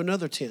into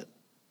another tent.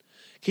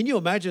 Can you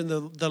imagine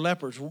the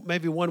lepers?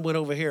 Maybe one went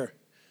over here,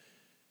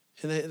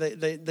 and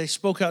they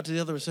spoke out to the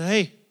other and said,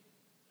 "Hey,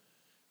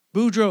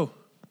 Boudreaux,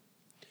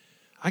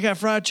 I got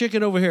fried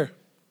chicken over here.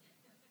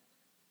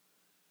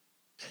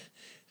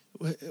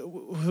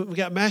 We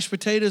got mashed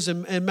potatoes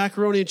and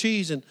macaroni and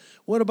cheese. And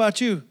what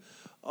about you?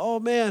 Oh,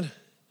 man,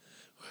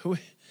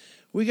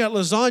 we got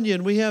lasagna,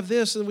 and we have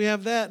this, and we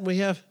have that, and we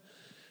have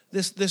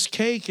this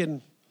cake."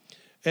 And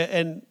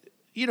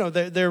you know,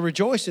 they're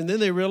rejoicing. Then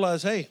they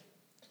realize, hey,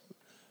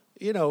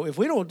 you know, if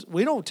we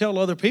don't tell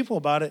other people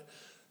about it,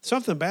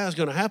 something bad is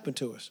going to happen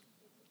to us.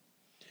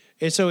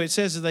 And so it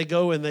says that they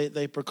go and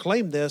they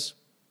proclaim this.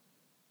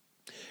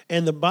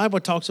 And the Bible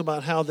talks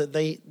about how that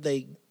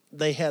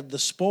they had the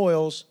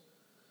spoils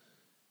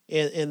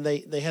and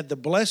they had the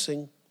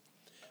blessing.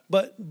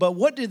 But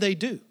what did they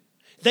do?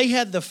 They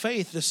had the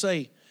faith to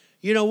say,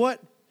 you know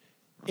what?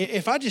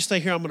 If I just stay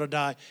here, I'm going to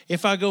die.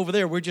 If I go over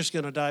there, we're just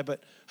going to die.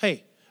 But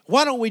hey,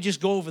 why don't we just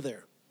go over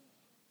there?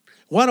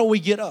 Why don't we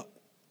get up?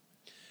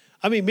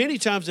 I mean, many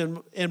times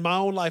in my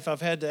own life,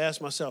 I've had to ask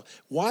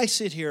myself, why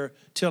sit here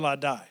till I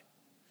die?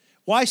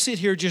 Why sit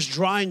here just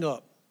drying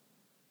up?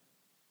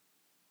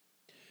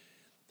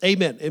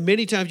 Amen. And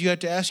many times you have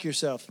to ask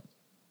yourself.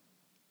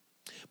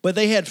 But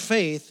they had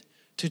faith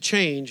to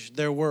change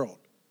their world.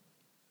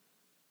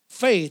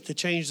 Faith to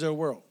change their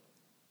world.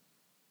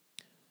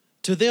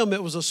 To them,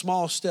 it was a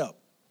small step.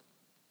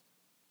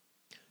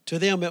 To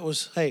them, it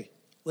was, hey,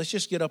 let's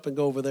just get up and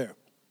go over there.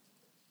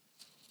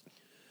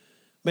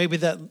 Maybe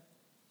that,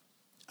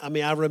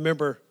 I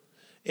remember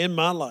in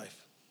my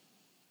life,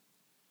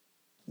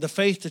 the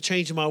faith to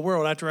change my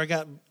world after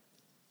I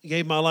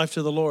gave my life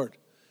to the Lord,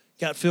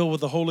 got filled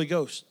with the Holy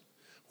Ghost,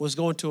 was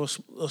going to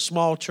a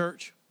small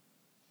church.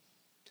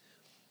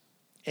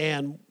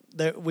 And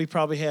we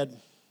probably had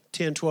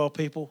 10, 12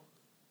 people.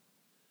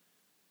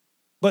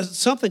 But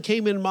something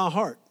came into my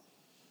heart.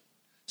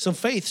 Some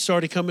faith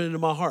started coming into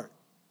my heart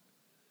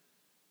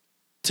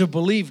to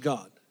believe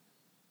God.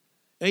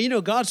 And you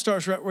know, God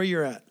starts right where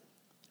you're at.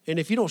 And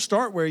if you don't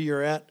start where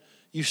you're at,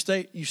 you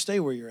stay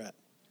where you're at.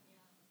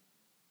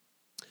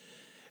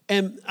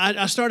 And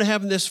I started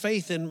having this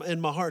faith in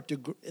my heart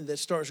that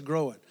starts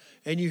growing.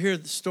 And you hear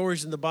the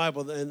stories in the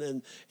Bible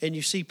and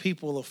you see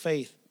people of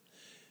faith.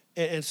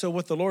 And so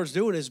what the Lord's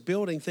doing is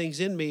building things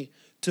in me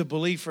to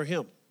believe for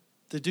Him,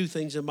 to do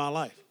things in my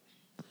life.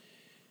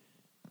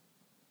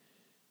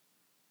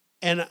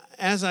 And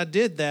as I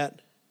did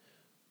that,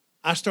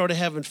 I started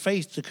having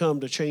faith to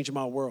come to change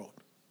my world.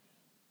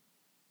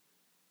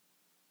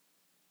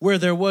 Where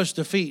there was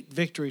defeat,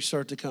 victory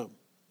started to come.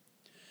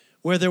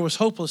 Where there was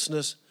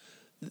hopelessness,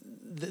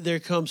 there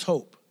comes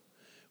hope.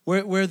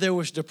 Where there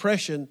was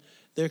depression,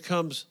 there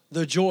comes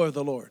the joy of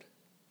the Lord.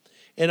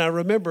 And I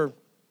remember,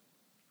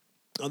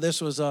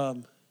 this was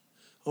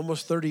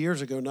almost 30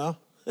 years ago now.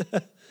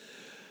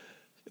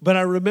 But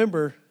I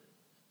remember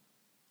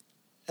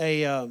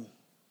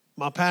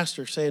my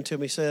pastor saying to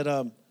me,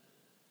 said,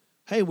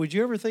 hey, would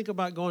you ever think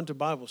about going to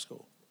Bible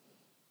school?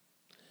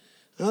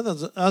 And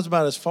that was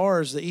about as far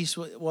as the East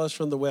was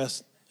from the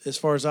West, as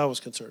far as I was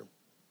concerned.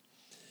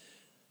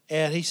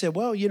 And he said,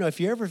 well, you know, if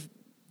you ever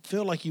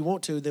feel like you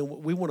want to,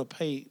 then we want to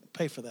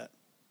pay for that.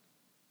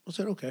 I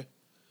said, okay.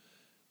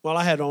 Well,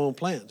 I had my own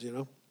plans, you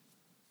know.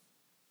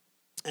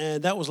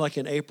 And that was like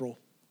in April.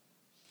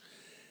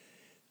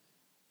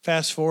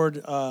 Fast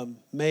forward,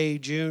 May,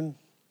 June.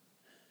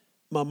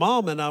 My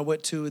mom and I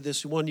went to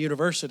this one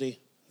university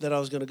that I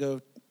was going to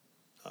go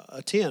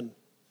attend.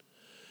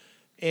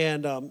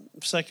 And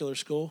secular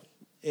school.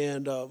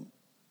 And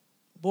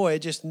boy,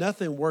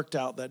 nothing worked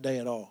out that day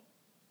at all.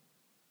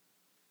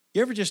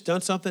 You ever just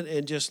done something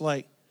and just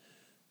like,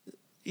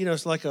 you know,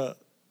 it's like a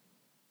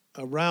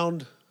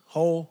round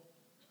hole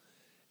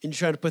and you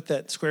try to put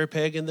that square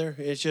peg in there.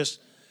 It's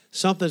just,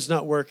 something's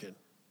not working.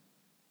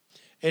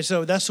 And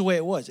so that's the way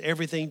it was.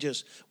 Everything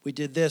we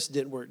did this,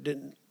 didn't work,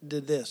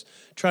 did this.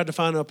 Tried to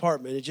find an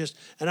apartment.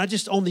 And I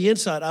just, on the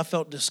inside, I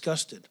felt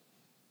disgusted.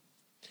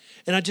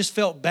 And I just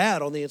felt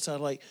bad on the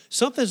inside, like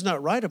something's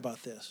not right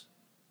about this.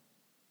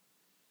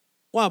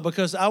 Why?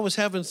 Because I was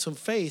having some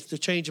faith to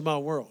change my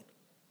world.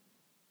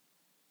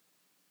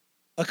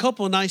 A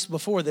couple of nights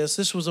before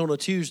this was on a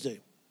Tuesday.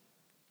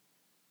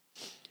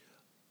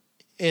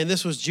 And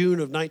this was June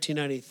of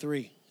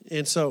 1993.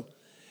 And so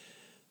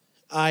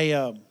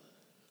I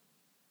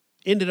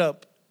ended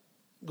up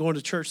going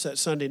to church that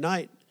Sunday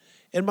night.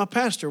 And my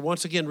pastor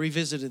once again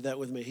revisited that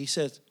with me. He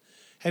said,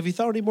 have you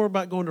thought any more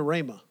about going to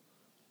Rhema?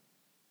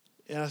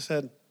 And I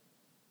said,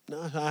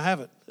 no, I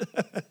haven't.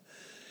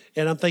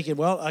 And I'm thinking,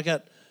 well,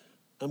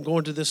 I'm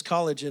going to this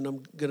college and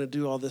I'm going to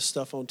do all this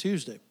stuff on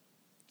Tuesday.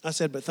 I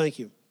said, but thank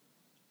you.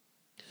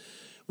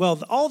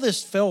 Well, all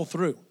this fell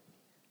through.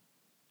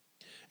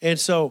 And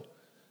so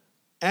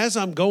as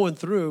I'm going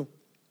through,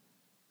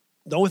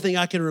 the only thing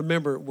I can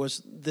remember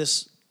was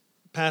this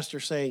pastor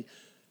saying,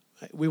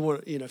 we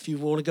want, you know, if you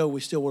want to go,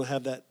 we still want to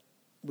have that.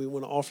 We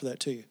want to offer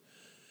that to you.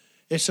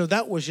 And so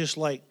that was just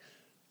like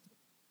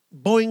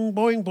boing,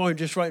 boing, boing,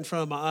 just right in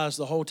front of my eyes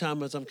the whole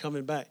time as I'm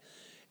coming back.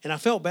 And I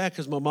felt bad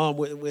because my mom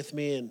went with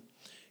me. And,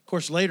 of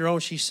course, later on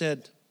she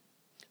said,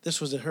 this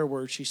was in her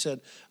words, she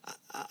said,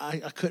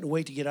 I couldn't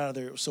wait to get out of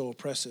there. It was so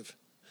oppressive.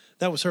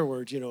 That was her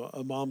words,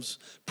 a mom's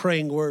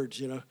praying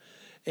words,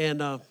 And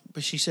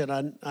but she said,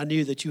 I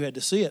knew that you had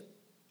to see it.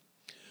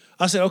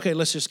 I said, okay,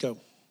 let's just go.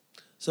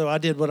 So I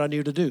did what I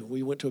knew to do.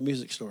 We went to a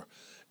music store.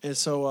 And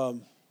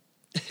so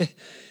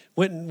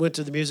went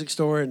to the music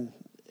store and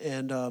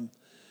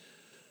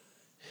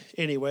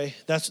anyway,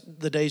 that's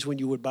the days when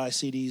you would buy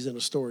CDs in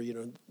a store,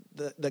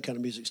 that kind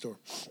of music store.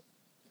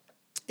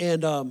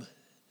 And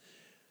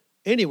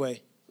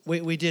anyway,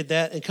 we did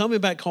that. And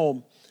coming back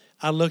home,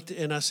 I looked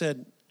and I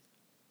said,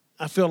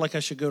 I feel like I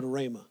should go to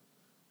Rhema.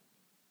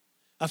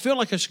 I feel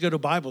like I should go to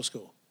Bible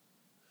school.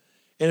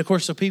 And, of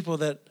course, the people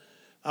that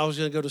I was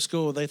going to go to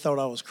school, they thought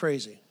I was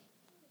crazy.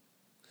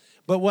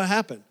 But what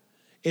happened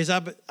is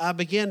I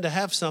began to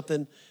have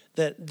something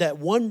that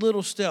one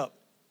little step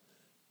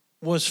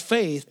was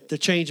faith to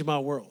change my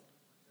world.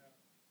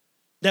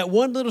 That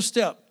one little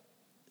step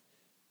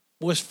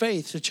was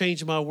faith to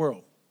change my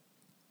world.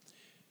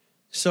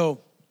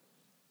 So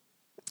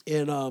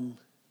in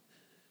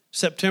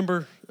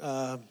September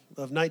of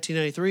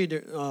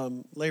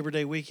 1993, Labor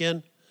Day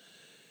weekend,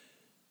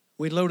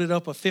 we loaded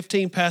up a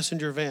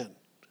 15-passenger van,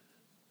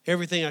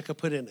 everything I could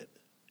put in it.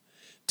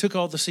 Took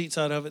all the seats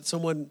out of it.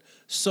 Someone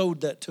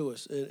sold that to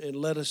us and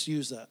let us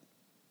use that.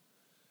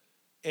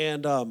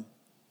 And,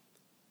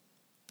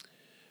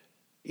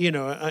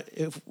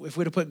 if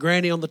we'd have put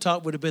Granny on the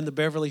top, would have been the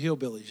Beverly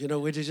Hillbillies.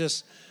 Which is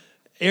just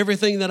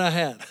everything that I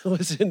had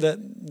was in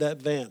that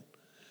van.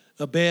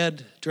 A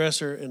bed,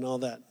 dresser, and all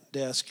that,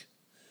 desk.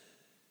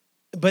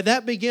 But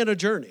that began a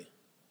journey.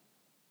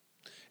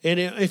 And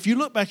if you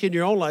look back in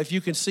your own life, you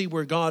can see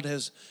where God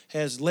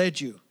has led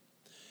you.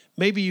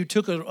 Maybe you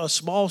took a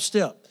small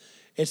step.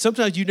 And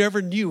sometimes you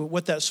never knew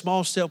what that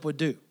small step would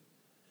do.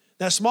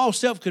 That small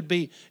step could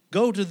be,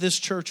 go to this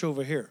church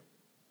over here.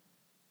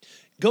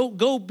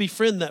 Go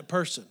befriend that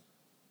person.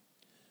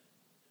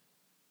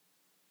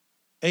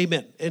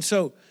 Amen. And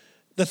so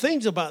the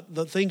things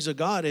of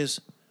God is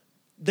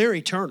they're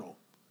eternal.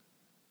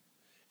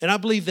 And I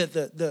believe that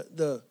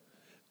the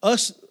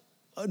us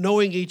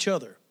knowing each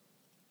other.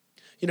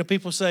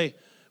 People say,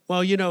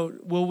 well,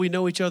 will we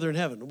know each other in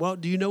heaven? Well,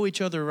 do you know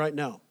each other right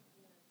now?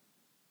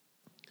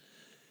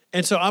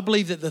 And so I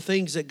believe that the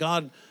things that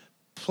God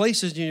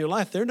places in your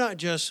life, they're not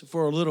just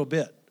for a little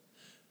bit.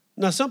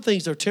 Now, some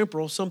things are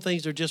temporal. Some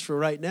things are just for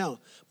right now.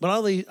 But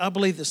I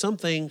believe that some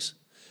things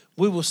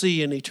we will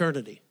see in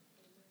eternity.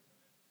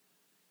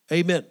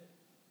 Amen.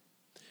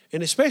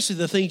 And especially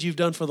the things you've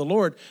done for the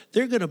Lord,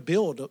 you're going to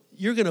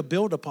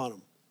build upon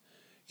them.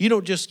 You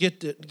don't just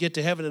get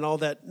to heaven and all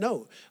that.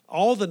 No.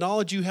 All the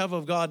knowledge you have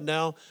of God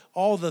now,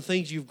 all the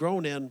things you've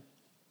grown in,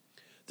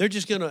 they're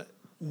just going to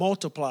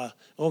multiply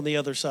on the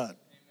other side.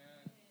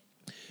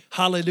 Amen.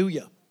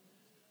 Hallelujah.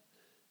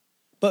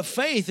 But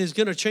faith is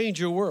going to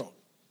change your world.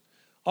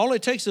 All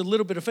it takes is a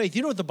little bit of faith.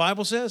 You know what the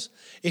Bible says?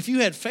 If you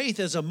had faith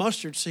as a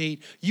mustard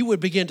seed, you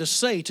would begin to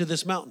say to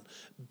this mountain,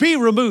 be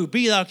removed,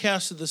 be thou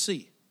cast to the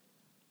sea.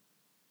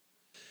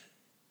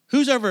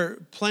 Who's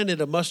ever planted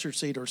a mustard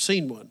seed or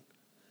seen one?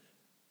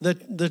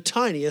 The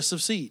tiniest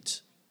of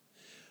seeds.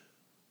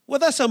 Well,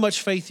 that's how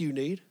much faith you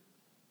need.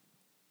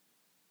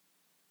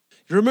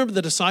 You remember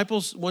the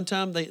disciples, one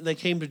time they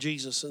came to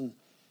Jesus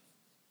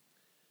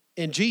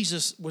and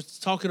Jesus was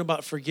talking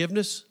about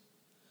forgiveness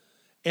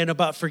and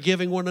about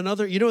forgiving one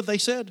another. You know what they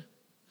said?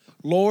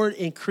 Lord,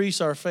 increase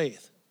our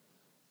faith.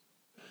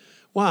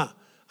 Why?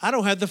 I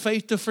don't have the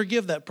faith to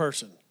forgive that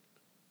person.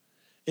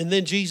 And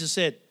then Jesus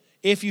said,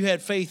 if you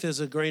had faith as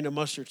a grain of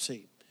mustard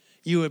seed,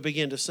 you would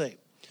begin to say.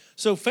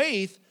 So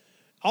faith,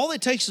 all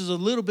it takes is a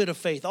little bit of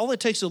faith. All it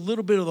takes is a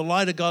little bit of the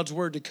light of God's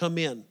word to come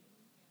in.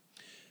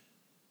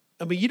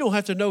 I mean, you don't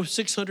have to know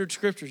 600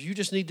 scriptures. You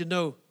just need to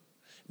know,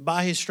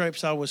 by his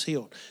stripes I was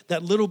healed.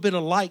 That little bit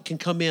of light can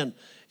come in.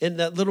 And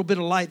that little bit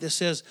of light that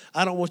says,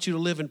 I don't want you to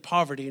live in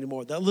poverty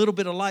anymore. That little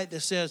bit of light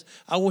that says,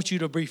 I want you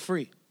to be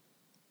free.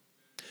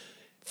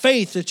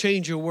 Faith to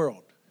change your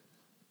world.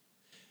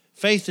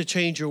 Faith to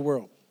change your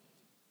world.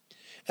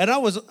 And I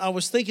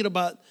was thinking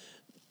about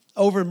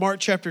over in Mark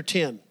chapter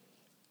 10.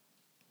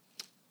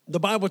 The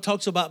Bible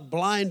talks about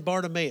blind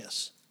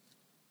Bartimaeus.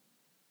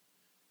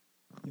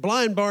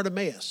 Blind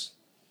Bartimaeus.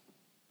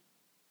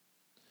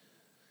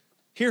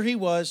 Here he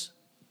was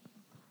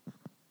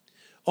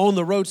on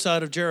the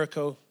roadside of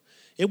Jericho.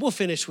 And we'll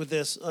finish with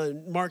this,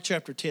 Mark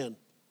chapter 10.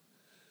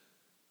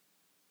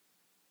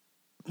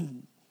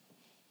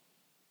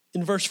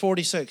 In verse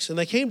 46, and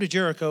they came to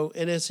Jericho,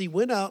 and as he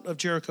went out of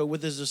Jericho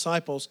with his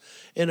disciples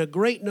and a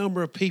great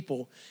number of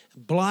people,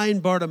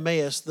 blind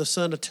Bartimaeus, the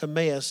son of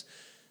Timaeus,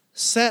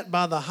 sat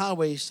by the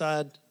highway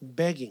side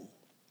begging.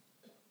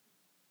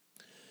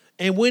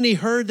 And when he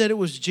heard that it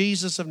was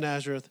Jesus of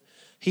Nazareth,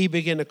 he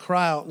began to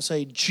cry out and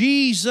say,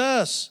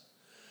 Jesus,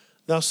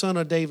 thou son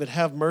of David,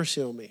 have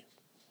mercy on me.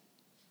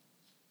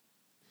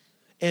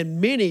 And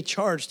many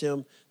charged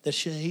him that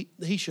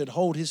he should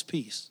hold his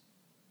peace.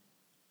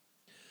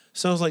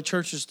 Sounds like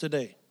churches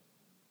today.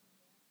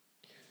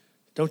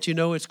 Don't you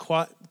know it's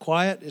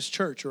quiet as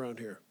church around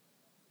here?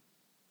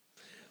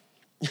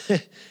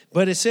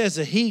 But it says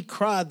that he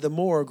cried the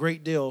more a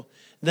great deal,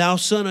 "Thou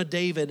son of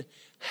David,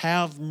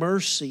 have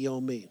mercy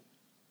on me."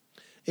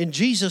 And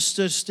Jesus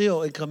stood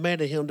still and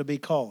commanded him to be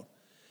called.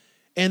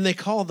 And they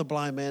called the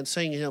blind man,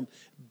 saying to him,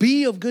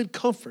 "Be of good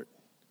comfort.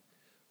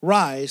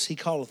 Rise, he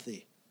calleth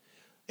thee."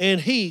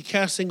 And he,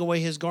 casting away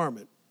his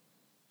garment,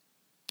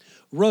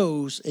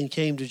 rose and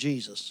came to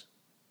Jesus.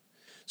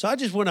 So I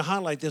just want to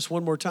highlight this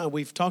one more time.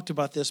 We've talked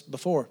about this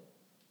before.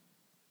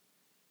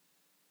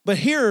 But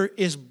here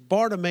is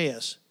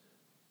Bartimaeus,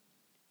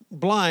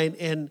 blind,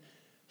 and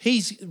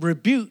he's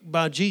rebuked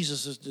by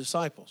Jesus'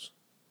 disciples.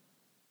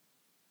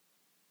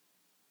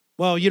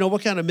 Well, you know,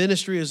 what kind of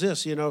ministry is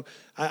this? You know,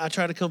 I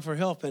try to come for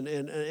help, and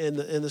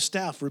the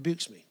staff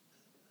rebukes me.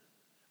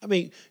 I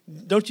mean,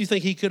 don't you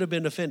think he could have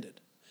been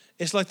offended?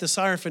 It's like the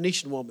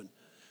Syrophoenician woman.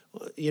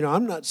 You know,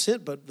 I'm not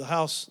sent but the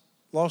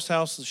lost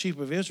house, the sheep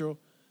of Israel.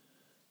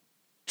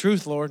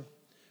 Truth, Lord.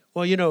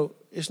 Well, you know,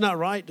 it's not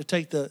right to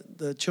take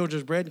the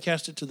children's bread and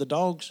cast it to the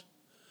dogs.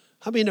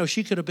 How many know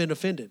she could have been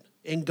offended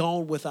and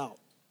gone without?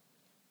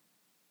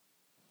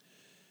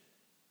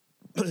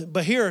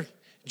 But here,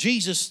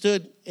 Jesus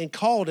stood and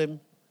called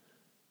him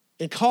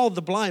and called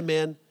the blind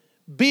man,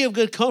 "Be of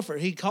good comfort,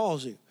 he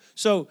calls you."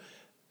 So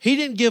he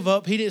didn't give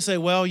up. He didn't say,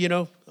 well, you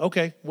know,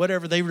 okay,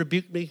 whatever, they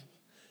rebuked me.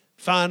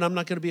 Fine, I'm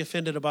not going to be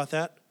offended about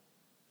that.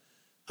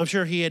 I'm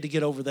sure he had to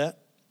get over that.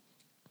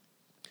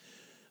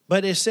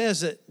 But it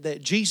says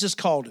that Jesus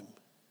called him.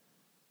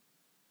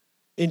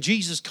 And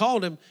Jesus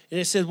called him, and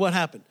it said what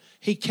happened?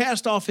 He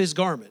cast off his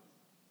garment.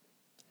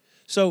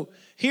 So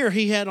here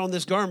he had on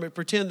this garment,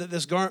 pretend that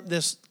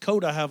this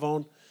coat I have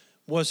on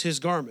was his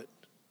garment.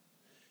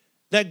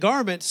 That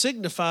garment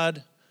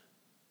signified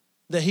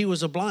that he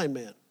was a blind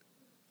man,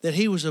 that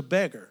he was a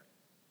beggar,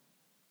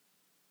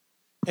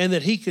 and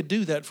that he could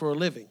do that for a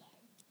living.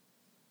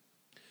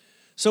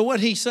 So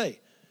what'd he say?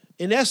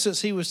 In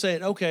essence, he was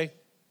saying, okay,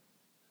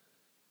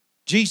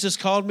 Jesus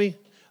called me.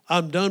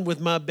 I'm done with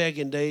my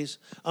begging days.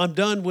 I'm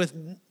done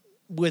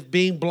with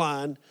being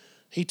blind.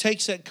 He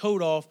takes that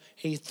coat off.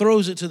 He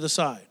throws it to the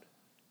side.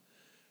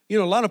 You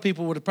know, a lot of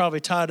people would have probably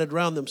tied it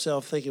around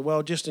themselves thinking,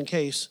 well, just in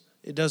case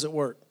it doesn't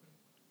work.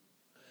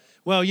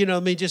 Well, you know,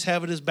 let me just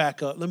have it as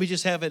backup. Let me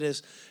just have it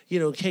as, you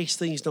know, in case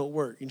things don't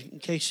work. In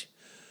case,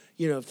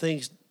 you know,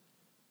 things,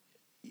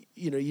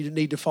 you know, you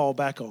need to fall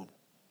back on.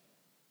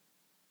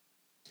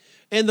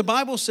 And the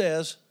Bible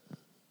says,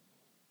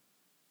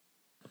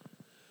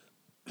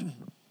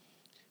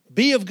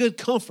 be of good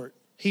comfort.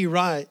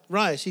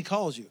 Rise, he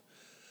calls you.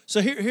 So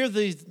here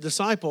the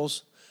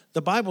disciples,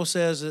 the Bible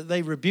says that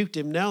they rebuked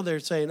him. Now they're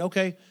saying,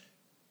 okay,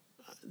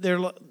 they're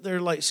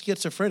like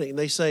schizophrenic. And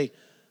they say,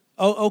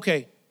 oh,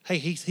 okay, hey,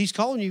 he's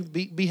calling you.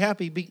 Be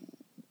happy,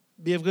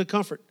 be of good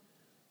comfort.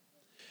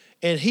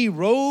 And he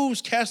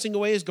rose, casting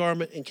away his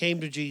garment, and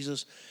came to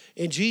Jesus.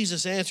 And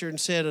Jesus answered and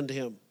said unto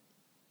him,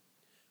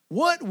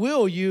 what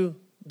will you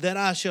that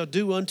I shall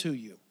do unto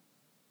you?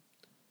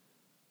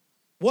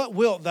 What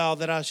wilt thou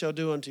that I shall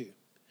do unto you?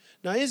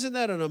 Now, isn't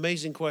that an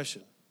amazing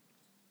question?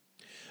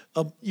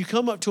 You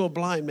come up to a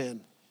blind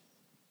man.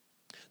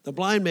 The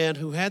blind man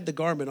who had the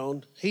garment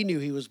on, he knew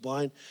he was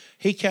blind.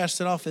 He cast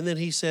it off, and then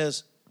he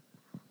says,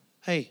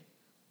 hey,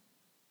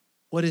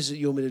 what is it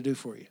you want me to do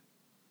for you?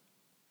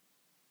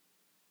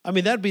 I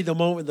mean, that'd be the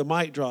moment the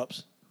mic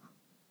drops.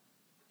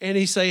 And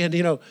he's saying,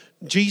 you know,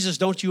 Jesus,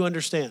 don't you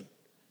understand?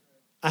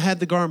 I had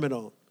the garment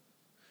on.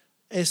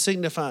 It's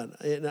signified,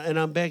 and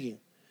I'm begging.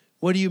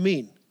 What do you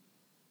mean?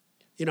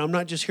 You know, I'm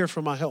not just here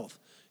for my health.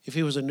 If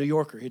he was a New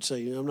Yorker, he'd say,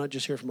 you know, I'm not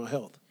just here for my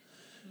health.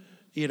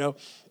 You know.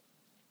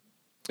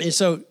 And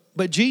so,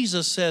 but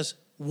Jesus says,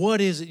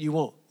 what is it you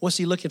want? What's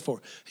he looking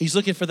for? He's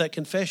looking for that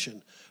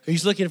confession.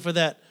 He's looking for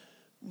that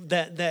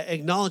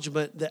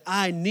acknowledgement that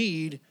I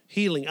need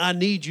healing. I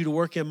need you to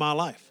work in my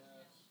life.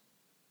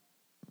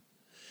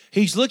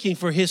 He's looking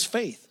for his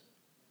faith.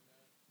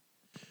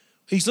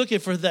 He's looking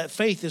for that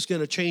faith that's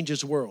going to change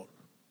his world.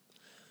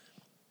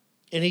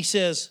 And he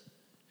says,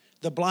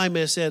 the blind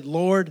man said,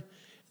 Lord,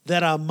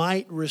 that I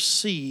might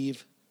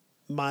receive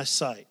my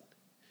sight.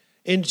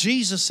 And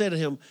Jesus said to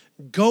him,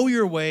 go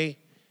your way,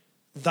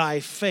 thy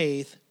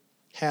faith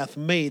hath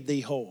made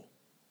thee whole.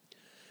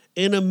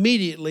 And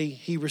immediately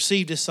he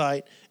received his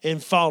sight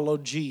and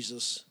followed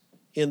Jesus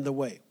in the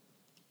way.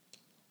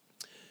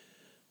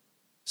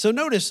 So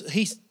notice,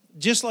 he's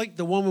just like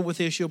the woman with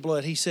the issue of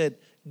blood, he said,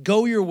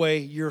 go your way,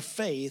 your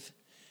faith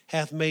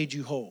hath made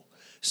you whole.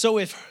 So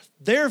if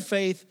their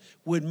faith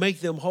would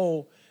make them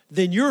whole,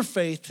 then your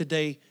faith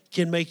today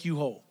can make you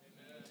whole.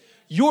 Amen.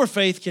 Your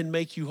faith can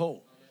make you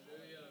whole.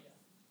 Hallelujah.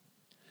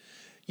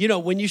 You know,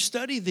 when you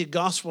study the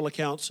gospel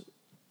accounts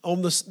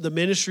on the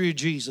ministry of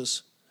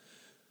Jesus,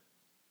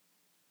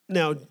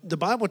 now the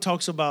Bible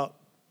talks about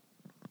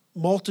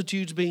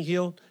multitudes being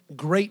healed,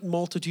 great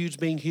multitudes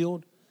being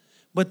healed.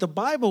 But the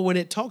Bible, when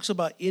it talks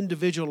about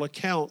individual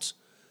accounts,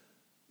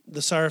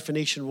 the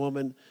Syrophoenician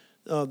woman,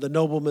 the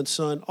nobleman's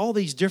son, all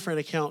these different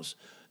accounts,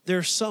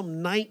 there's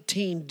some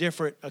 19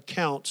 different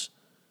accounts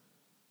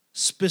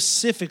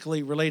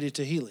specifically related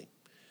to healing.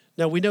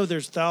 Now, we know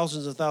there's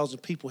thousands and thousands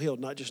of people healed,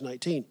 not just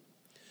 19.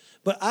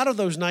 But out of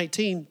those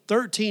 19,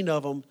 13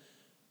 of them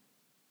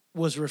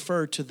was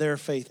referred to their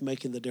faith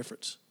making the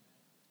difference.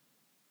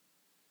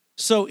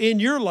 So in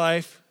your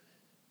life,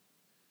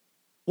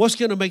 what's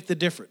going to make the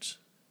difference?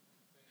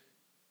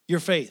 Your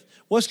faith.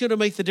 What's going to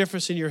make the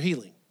difference in your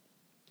healing?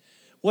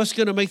 What's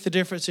going to make the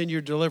difference in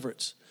your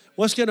deliverance?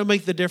 What's going to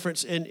make the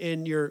difference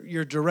in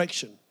your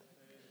direction?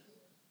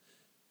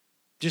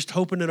 Just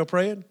hoping and a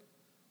praying?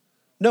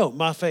 No,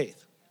 my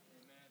faith.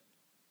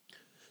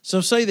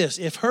 So say this,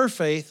 if her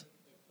faith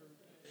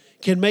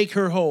can make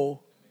her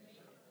whole,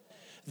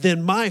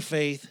 then my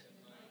faith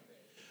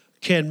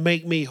can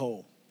make me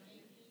whole.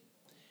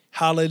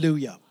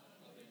 Hallelujah.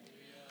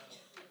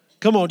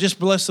 Come on, just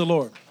bless the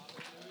Lord.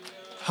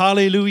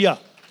 Hallelujah.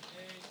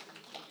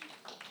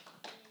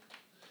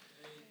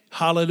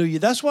 Hallelujah.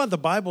 That's why the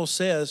Bible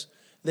says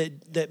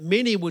that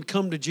many would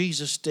come to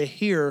Jesus to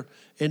hear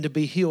and to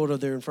be healed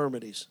of their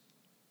infirmities.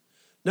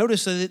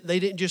 Notice that they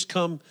didn't just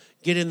come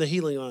get in the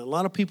healing line. A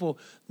lot of people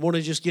want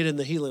to just get in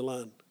the healing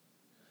line.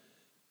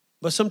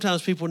 But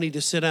sometimes people need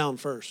to sit down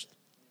first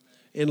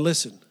and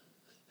listen.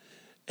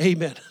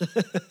 Amen.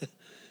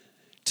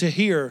 To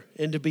hear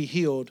and to be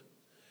healed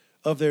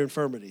of their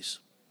infirmities.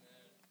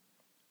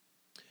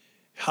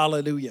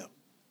 Hallelujah.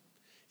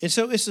 And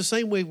so it's the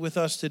same way with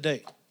us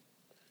today.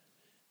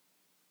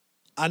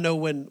 I know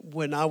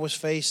when I was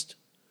faced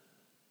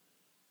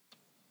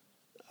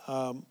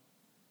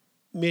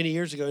many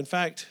years ago, in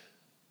fact,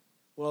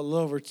 well, a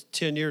little over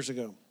 10 years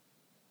ago,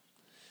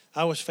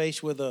 I was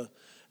faced with a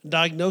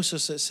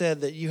diagnosis that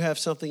said that you have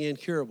something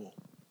incurable.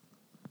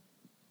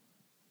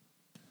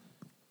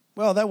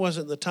 Well, that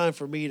wasn't the time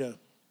for me to,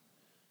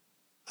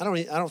 I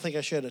don't think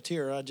I shed a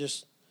tear. I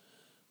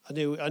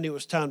knew it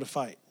was time to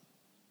fight.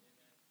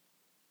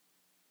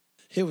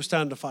 It was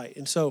time to fight.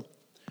 And so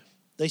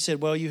they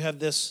said, well, you have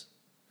this.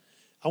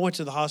 I went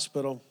to the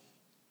hospital.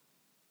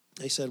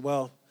 They said,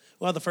 well,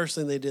 the first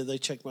thing they did, they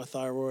checked my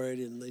thyroid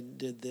and they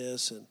did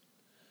this.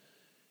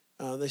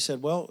 And they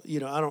said, well,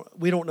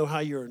 we don't know how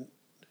you're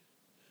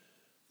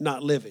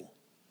not living.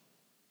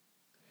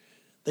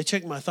 They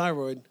checked my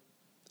thyroid,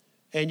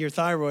 and your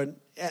thyroid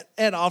at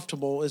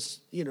optimal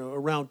is,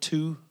 around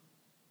 2,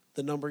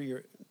 the number,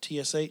 your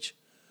TSH.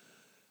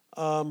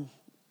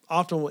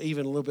 Optimal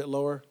even a little bit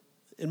lower,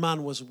 and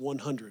mine was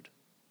 100.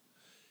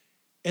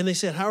 And they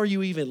said, how are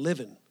you even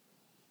living?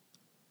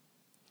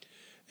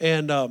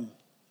 And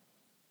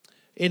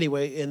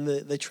anyway, and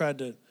they tried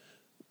to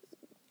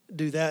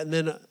do that. And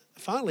then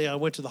finally I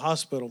went to the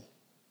hospital.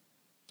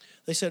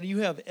 They said, you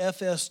have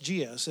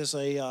FSGS. It's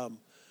a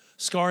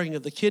scarring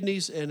of the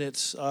kidneys, and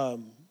it's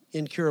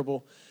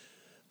incurable.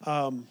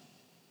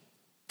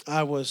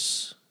 I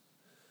was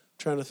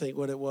trying to think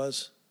what it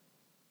was.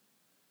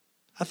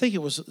 I think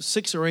it was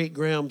 6 or 8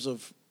 grams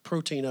of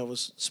protein I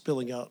was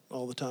spilling out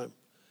all the time.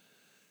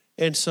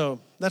 And so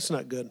that's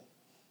not good.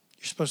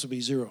 You're supposed to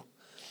be 0.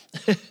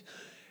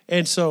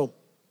 And so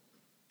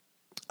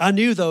I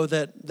knew, though,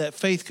 that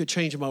faith could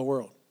change my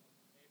world.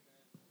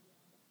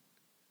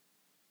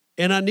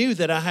 And I knew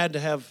that I had to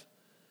have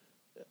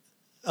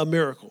a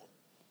miracle.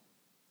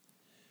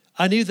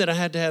 I knew that I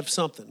had to have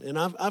something. And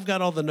I've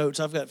got all the notes.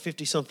 I've got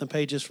 50-something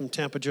pages from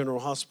Tampa General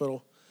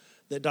Hospital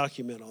that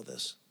document all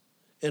this.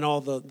 And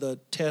all the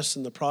tests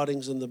and the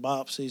proddings and the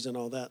biopsies and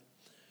all that.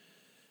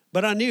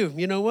 But I knew,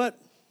 you know what?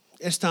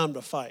 It's time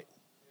to fight.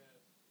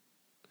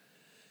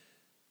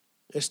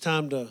 It's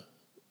time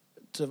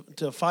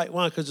to fight.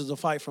 Why? Because it's a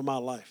fight for my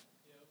life.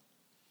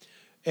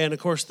 And, of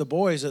course, the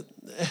boys at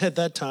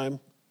that time,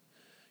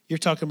 you're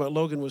talking about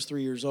Logan was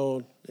 3 years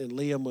old and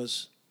Liam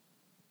was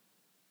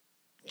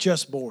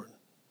just born,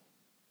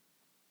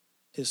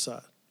 his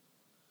side.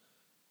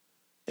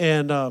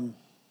 And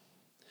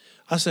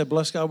I said,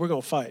 bless God, we're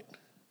going to fight.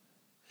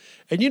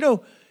 And,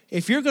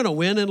 if you're going to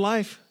win in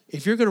life,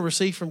 if you're going to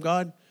receive from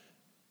God,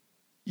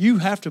 you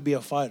have to be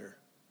a fighter.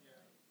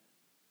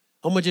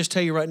 I'm going to just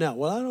tell you right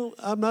now,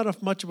 I'm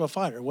not much of a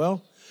fighter.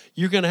 Well,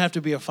 you're going to have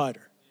to be a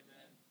fighter.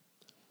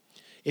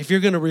 If you're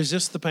going to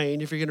resist the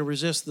pain, if you're going to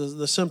resist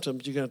the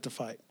symptoms, you're going to have to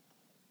fight.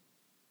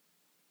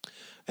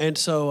 And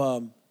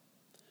so,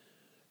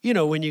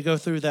 when you go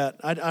through that,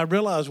 I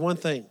realized one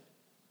thing.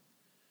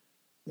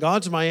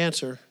 God's my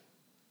answer,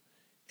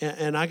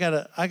 and I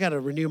gotta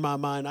renew my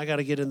mind. I got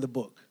to get in the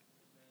book.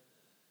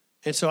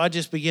 And so I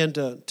just began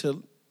to,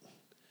 of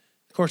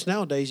course,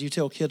 nowadays you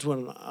tell kids what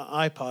an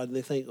iPod, and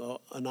they think, oh,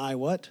 an i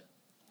what?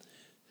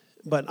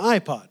 But an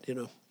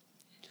iPod,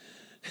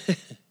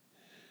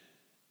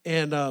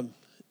 And,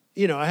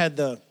 I had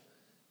the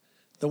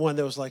one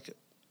that was like,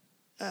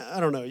 I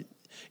don't know.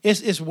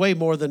 It's way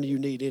more than you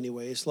need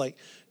anyway. It's like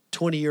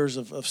 20 years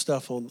of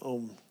stuff on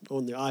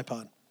the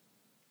iPod.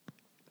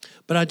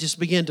 But I just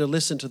began to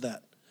listen to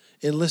that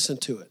and listen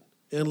to it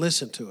and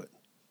listen to it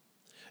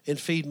and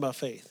feed my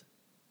faith.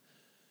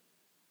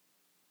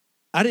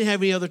 I didn't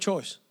have any other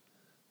choice.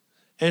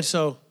 And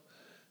so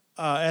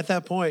at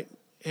that point,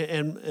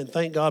 And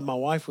thank God my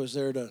wife was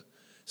there to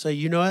say,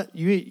 you know what,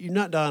 you're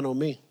not dying on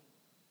me.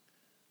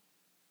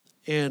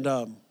 And,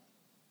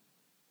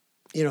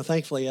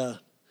 thankfully, I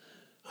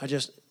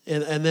just,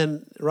 and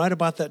then right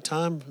about that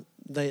time,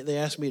 they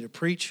asked me to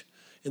preach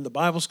in the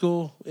Bible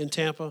school in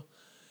Tampa.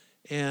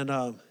 And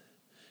I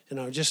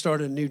just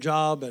started a new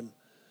job, and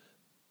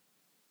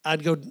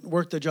I'd go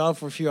work the job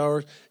for a few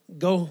hours,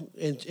 go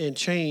and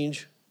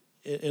change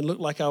and look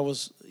like I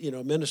was,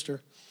 a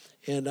minister.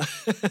 And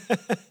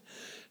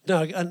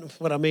no,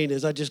 what I mean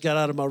is I just got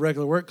out of my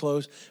regular work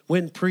clothes,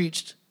 went and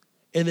preached,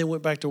 and then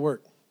went back to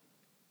work.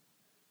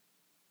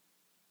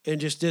 And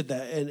just did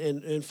that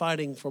and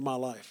fighting for my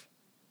life.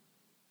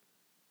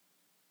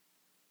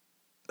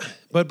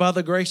 But by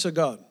the grace of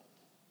God.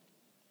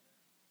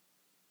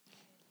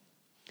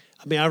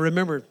 I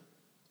remember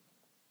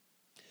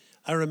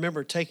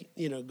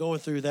going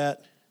through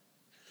that.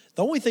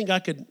 The only thing I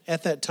could,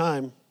 at that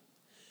time,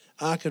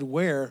 I could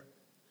wear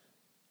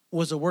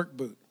was a work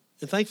boot.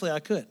 And thankfully I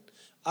could.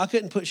 I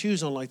couldn't put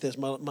shoes on like this.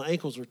 My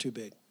ankles were too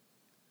big.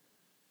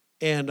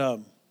 And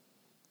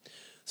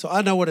so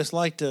I know what it's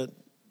like to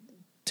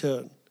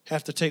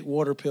have to take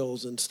water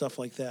pills and stuff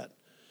like that.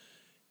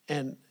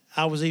 And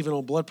I was even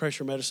on blood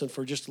pressure medicine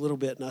for just a little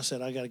bit, and I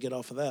said, I got to get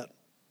off of that.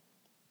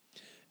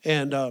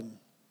 And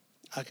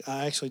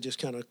I actually just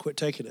kind of quit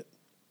taking it.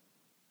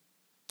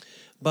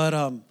 But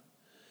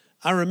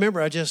I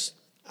remember I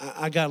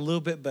got a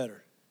little bit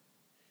better,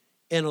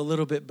 and a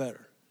little bit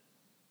better,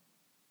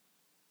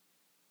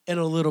 and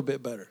a little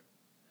bit better.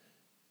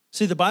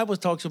 See, the Bible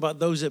talks about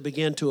those that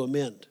begin to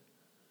amend.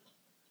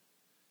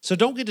 So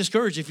don't get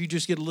discouraged if you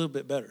just get a little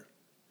bit better.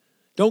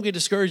 Don't get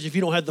discouraged if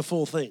you don't have the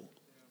full thing.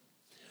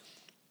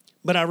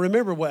 But I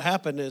remember what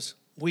happened is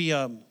we,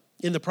 in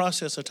the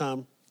process of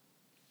time,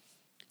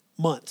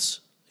 months,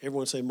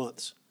 everyone say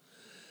months.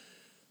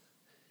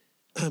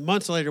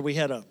 Months later, we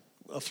had a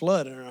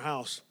flood in our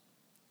house.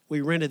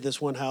 We rented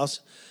this one house.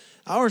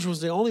 Ours was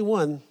the only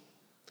one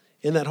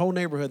in that whole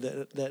neighborhood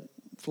that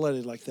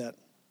flooded like that.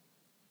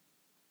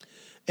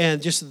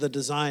 And just the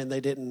design,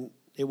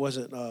 it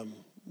wasn't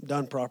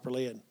done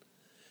properly. And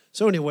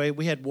so anyway,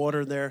 we had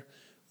water in there.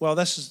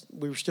 Well,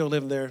 we were still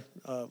living there.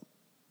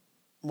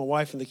 My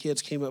wife and the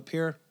kids came up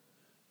here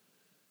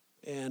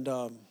and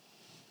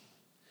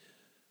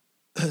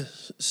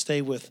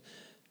stayed with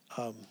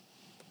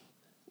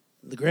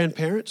the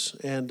grandparents.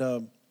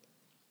 And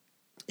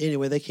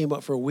anyway, they came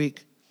up for a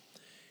week.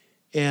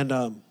 And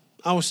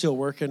I was still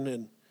working,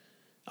 and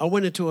I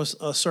went into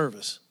a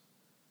service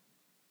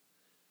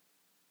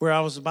where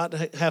I was about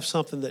to have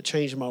something that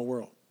changed my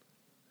world.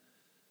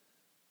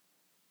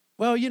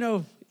 Well,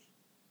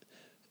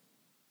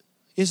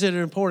 is it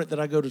important that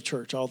I go to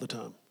church all the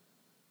time?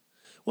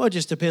 Well, it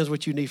just depends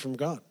what you need from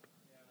God.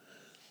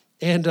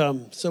 And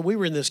so we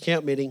were in this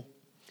camp meeting.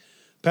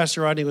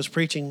 Pastor Rodney was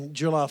preaching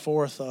July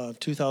 4th,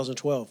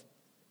 2012.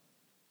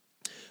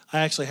 I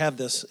actually have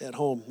this at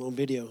home on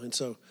video, and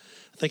so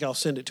I think I'll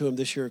send it to him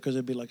this year because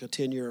it'd be like a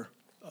 10-year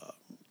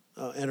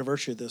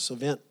anniversary of this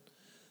event.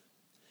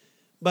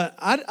 But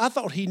I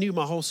thought he knew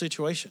my whole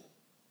situation.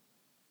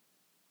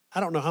 I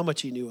don't know how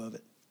much he knew of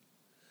it.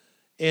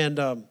 And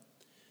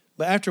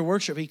but after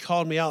worship, he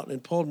called me out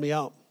and pulled me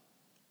out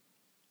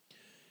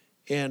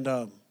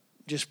and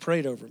just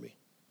prayed over me.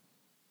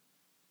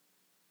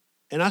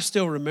 And I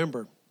still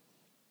remember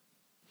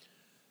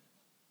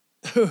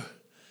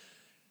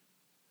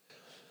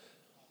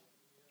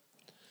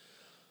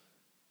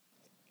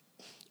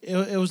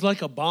it was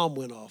like a bomb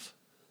went off.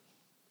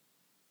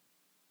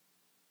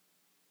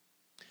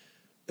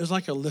 It was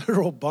like a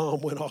literal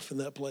bomb went off in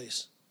that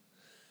place.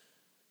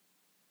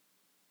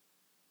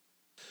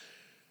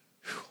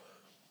 Whew.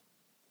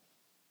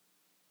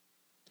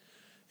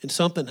 And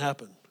something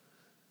happened.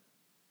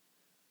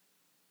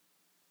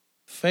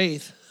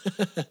 Faith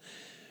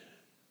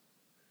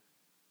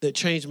that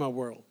changed my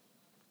world.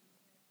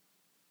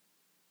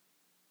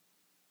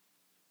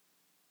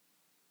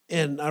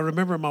 And I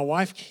remember my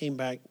wife came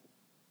back.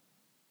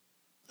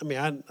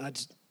 I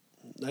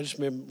just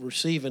remember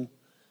receiving.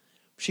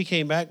 She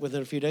came back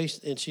within a few days,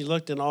 and she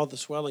looked, and all the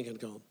swelling had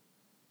gone.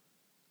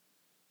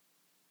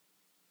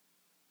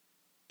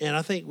 And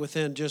I think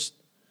within just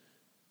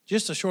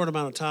a short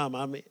amount of time,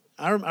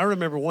 I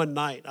remember one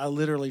night I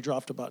literally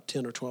dropped about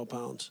 10 or 12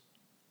 pounds.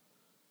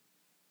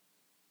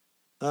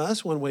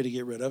 That's one way to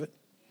get rid of it.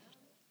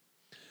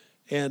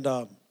 And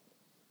but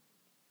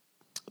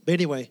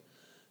anyway,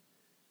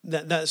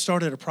 that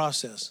started a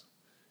process,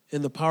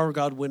 and the power of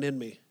God went in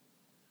me.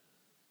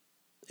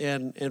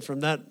 And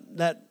from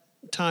that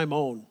time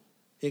on,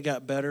 it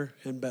got better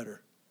and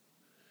better.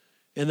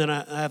 And then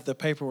I have the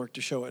paperwork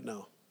to show it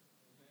now.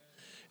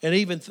 And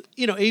even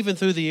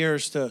through the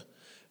years, to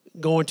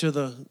going to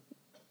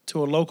a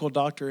local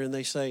doctor, and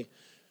they say,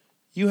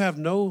 you have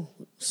no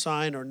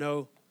sign or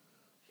no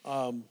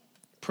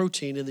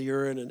protein in the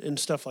urine and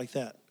stuff like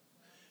that.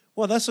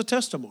 Well, that's a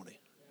testimony.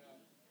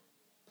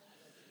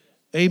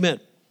 Amen.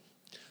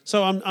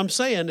 So I'm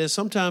saying is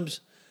sometimes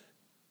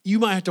you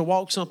might have to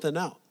walk something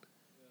out.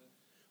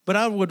 But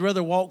I would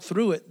rather walk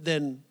through it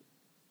than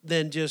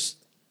than just,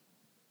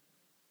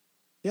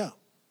 yeah.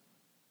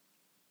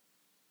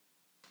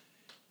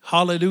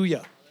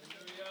 Hallelujah.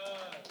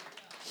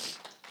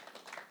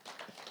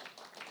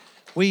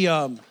 We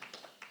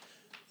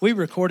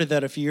recorded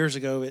that a few years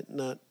ago.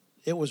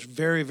 It was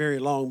very, very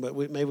long, but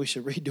maybe we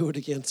should redo it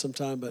again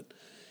sometime. But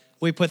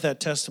we put that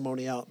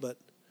testimony out. But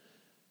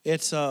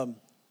it's, thank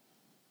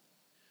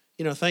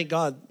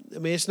God. I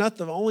mean, it's not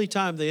the only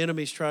time the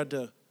enemy's tried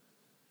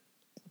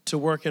to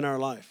work in our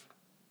life.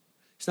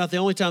 It's not the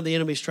only time the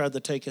enemy's tried to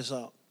take us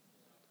out.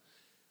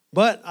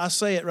 But I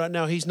say it right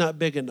now, he's not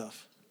big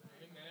enough.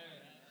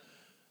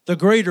 The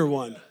greater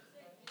one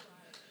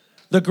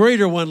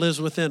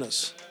lives within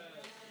us.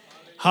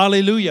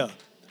 Hallelujah.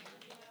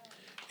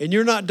 And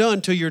you're not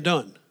done till you're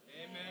done.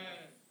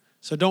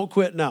 So don't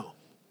quit now.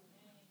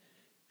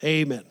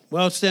 Amen.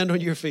 Well, stand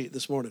on your feet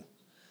this morning.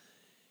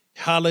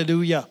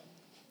 Hallelujah.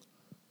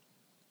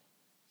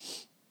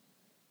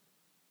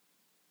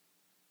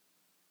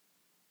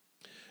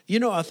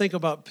 I think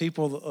about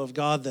people of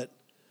God that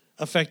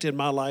affected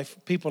my life.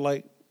 People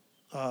like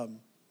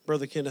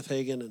Brother Kenneth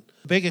Hagin. And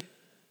biggest,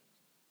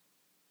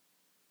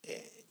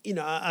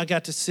 I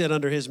got to sit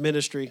under his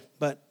ministry.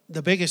 But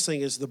the biggest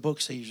thing is the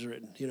books he's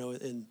written,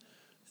 and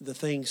the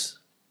things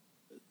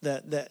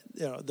that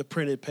the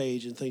printed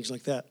page and things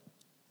like that.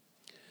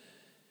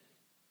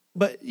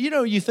 But,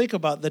 you think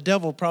about the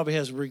devil probably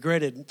has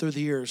regretted through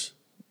the years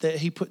that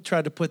he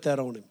tried to put that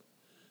on him.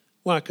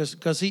 Why?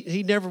 Because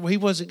he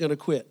wasn't going to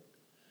quit.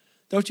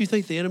 Don't you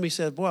think the enemy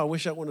said, boy, I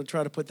wish I wouldn't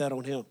try to put that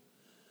on him?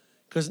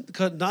 Because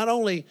not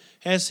only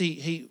has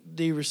he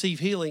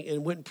received healing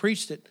and went and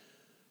preached it,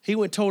 he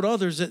went and told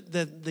others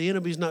that the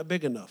enemy's not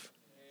big enough.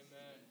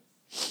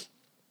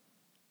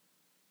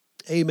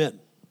 Amen.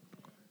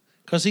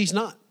 Because he's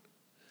not.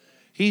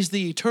 He's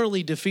the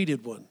eternally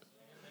defeated one.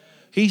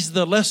 He's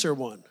the lesser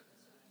one.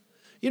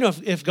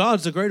 If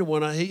God's the greater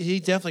one, he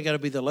definitely got to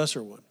be the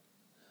lesser one.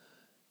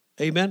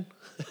 Amen.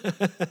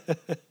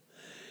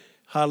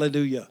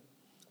 Hallelujah.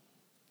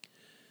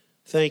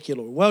 Thank you,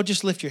 Lord. Well,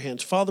 just lift your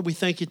hands. Father, we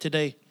thank you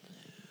today.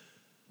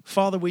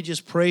 Father, we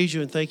just praise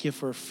you and thank you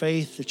for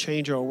faith to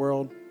change our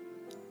world.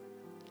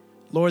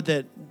 Lord,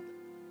 that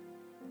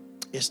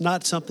it's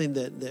not something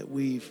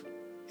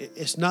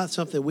it's not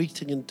something we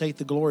can take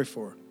the glory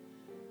for.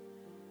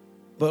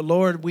 But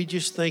Lord, we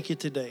just thank you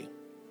today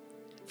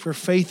for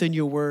faith in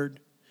your word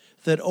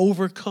that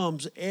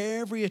overcomes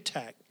every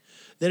attack,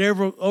 that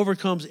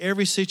overcomes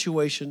every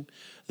situation,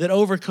 that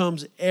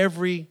overcomes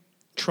every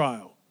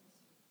trial.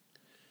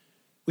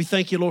 We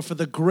thank you, Lord, for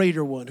the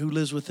greater one who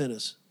lives within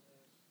us.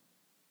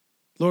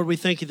 Lord, we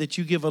thank you that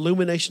you give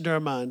illumination to our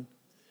mind.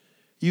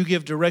 You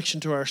give direction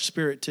to our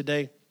spirit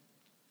today.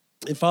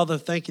 And Father,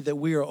 thank you that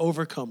we are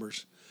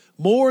overcomers,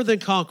 more than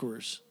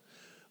conquerors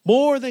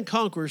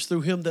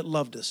through him that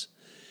loved us.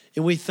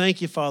 And we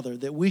thank you, Father,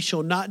 that we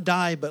shall not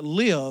die but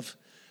live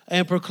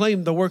and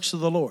proclaim the works of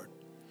the Lord.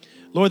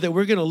 Lord, that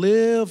we're going to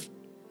live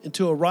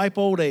into a ripe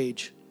old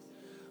age.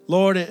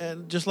 Lord,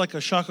 and just like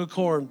a shock of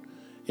corn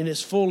in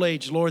its full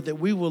age, Lord, that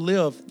we will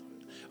live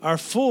our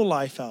full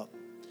life out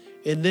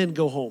and then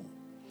go home.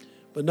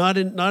 But not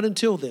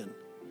until then.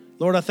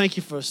 Lord, I thank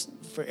you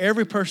for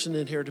every person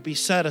in here to be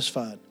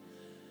satisfied.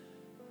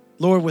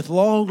 Lord, with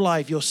long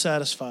life, you'll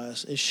satisfy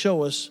us and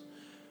show us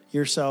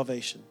your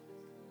salvation.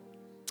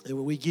 And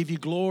we give you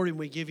glory and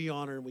we give you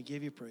honor and we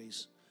give you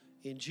praise.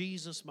 In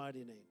Jesus' mighty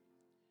name,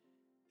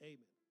 amen.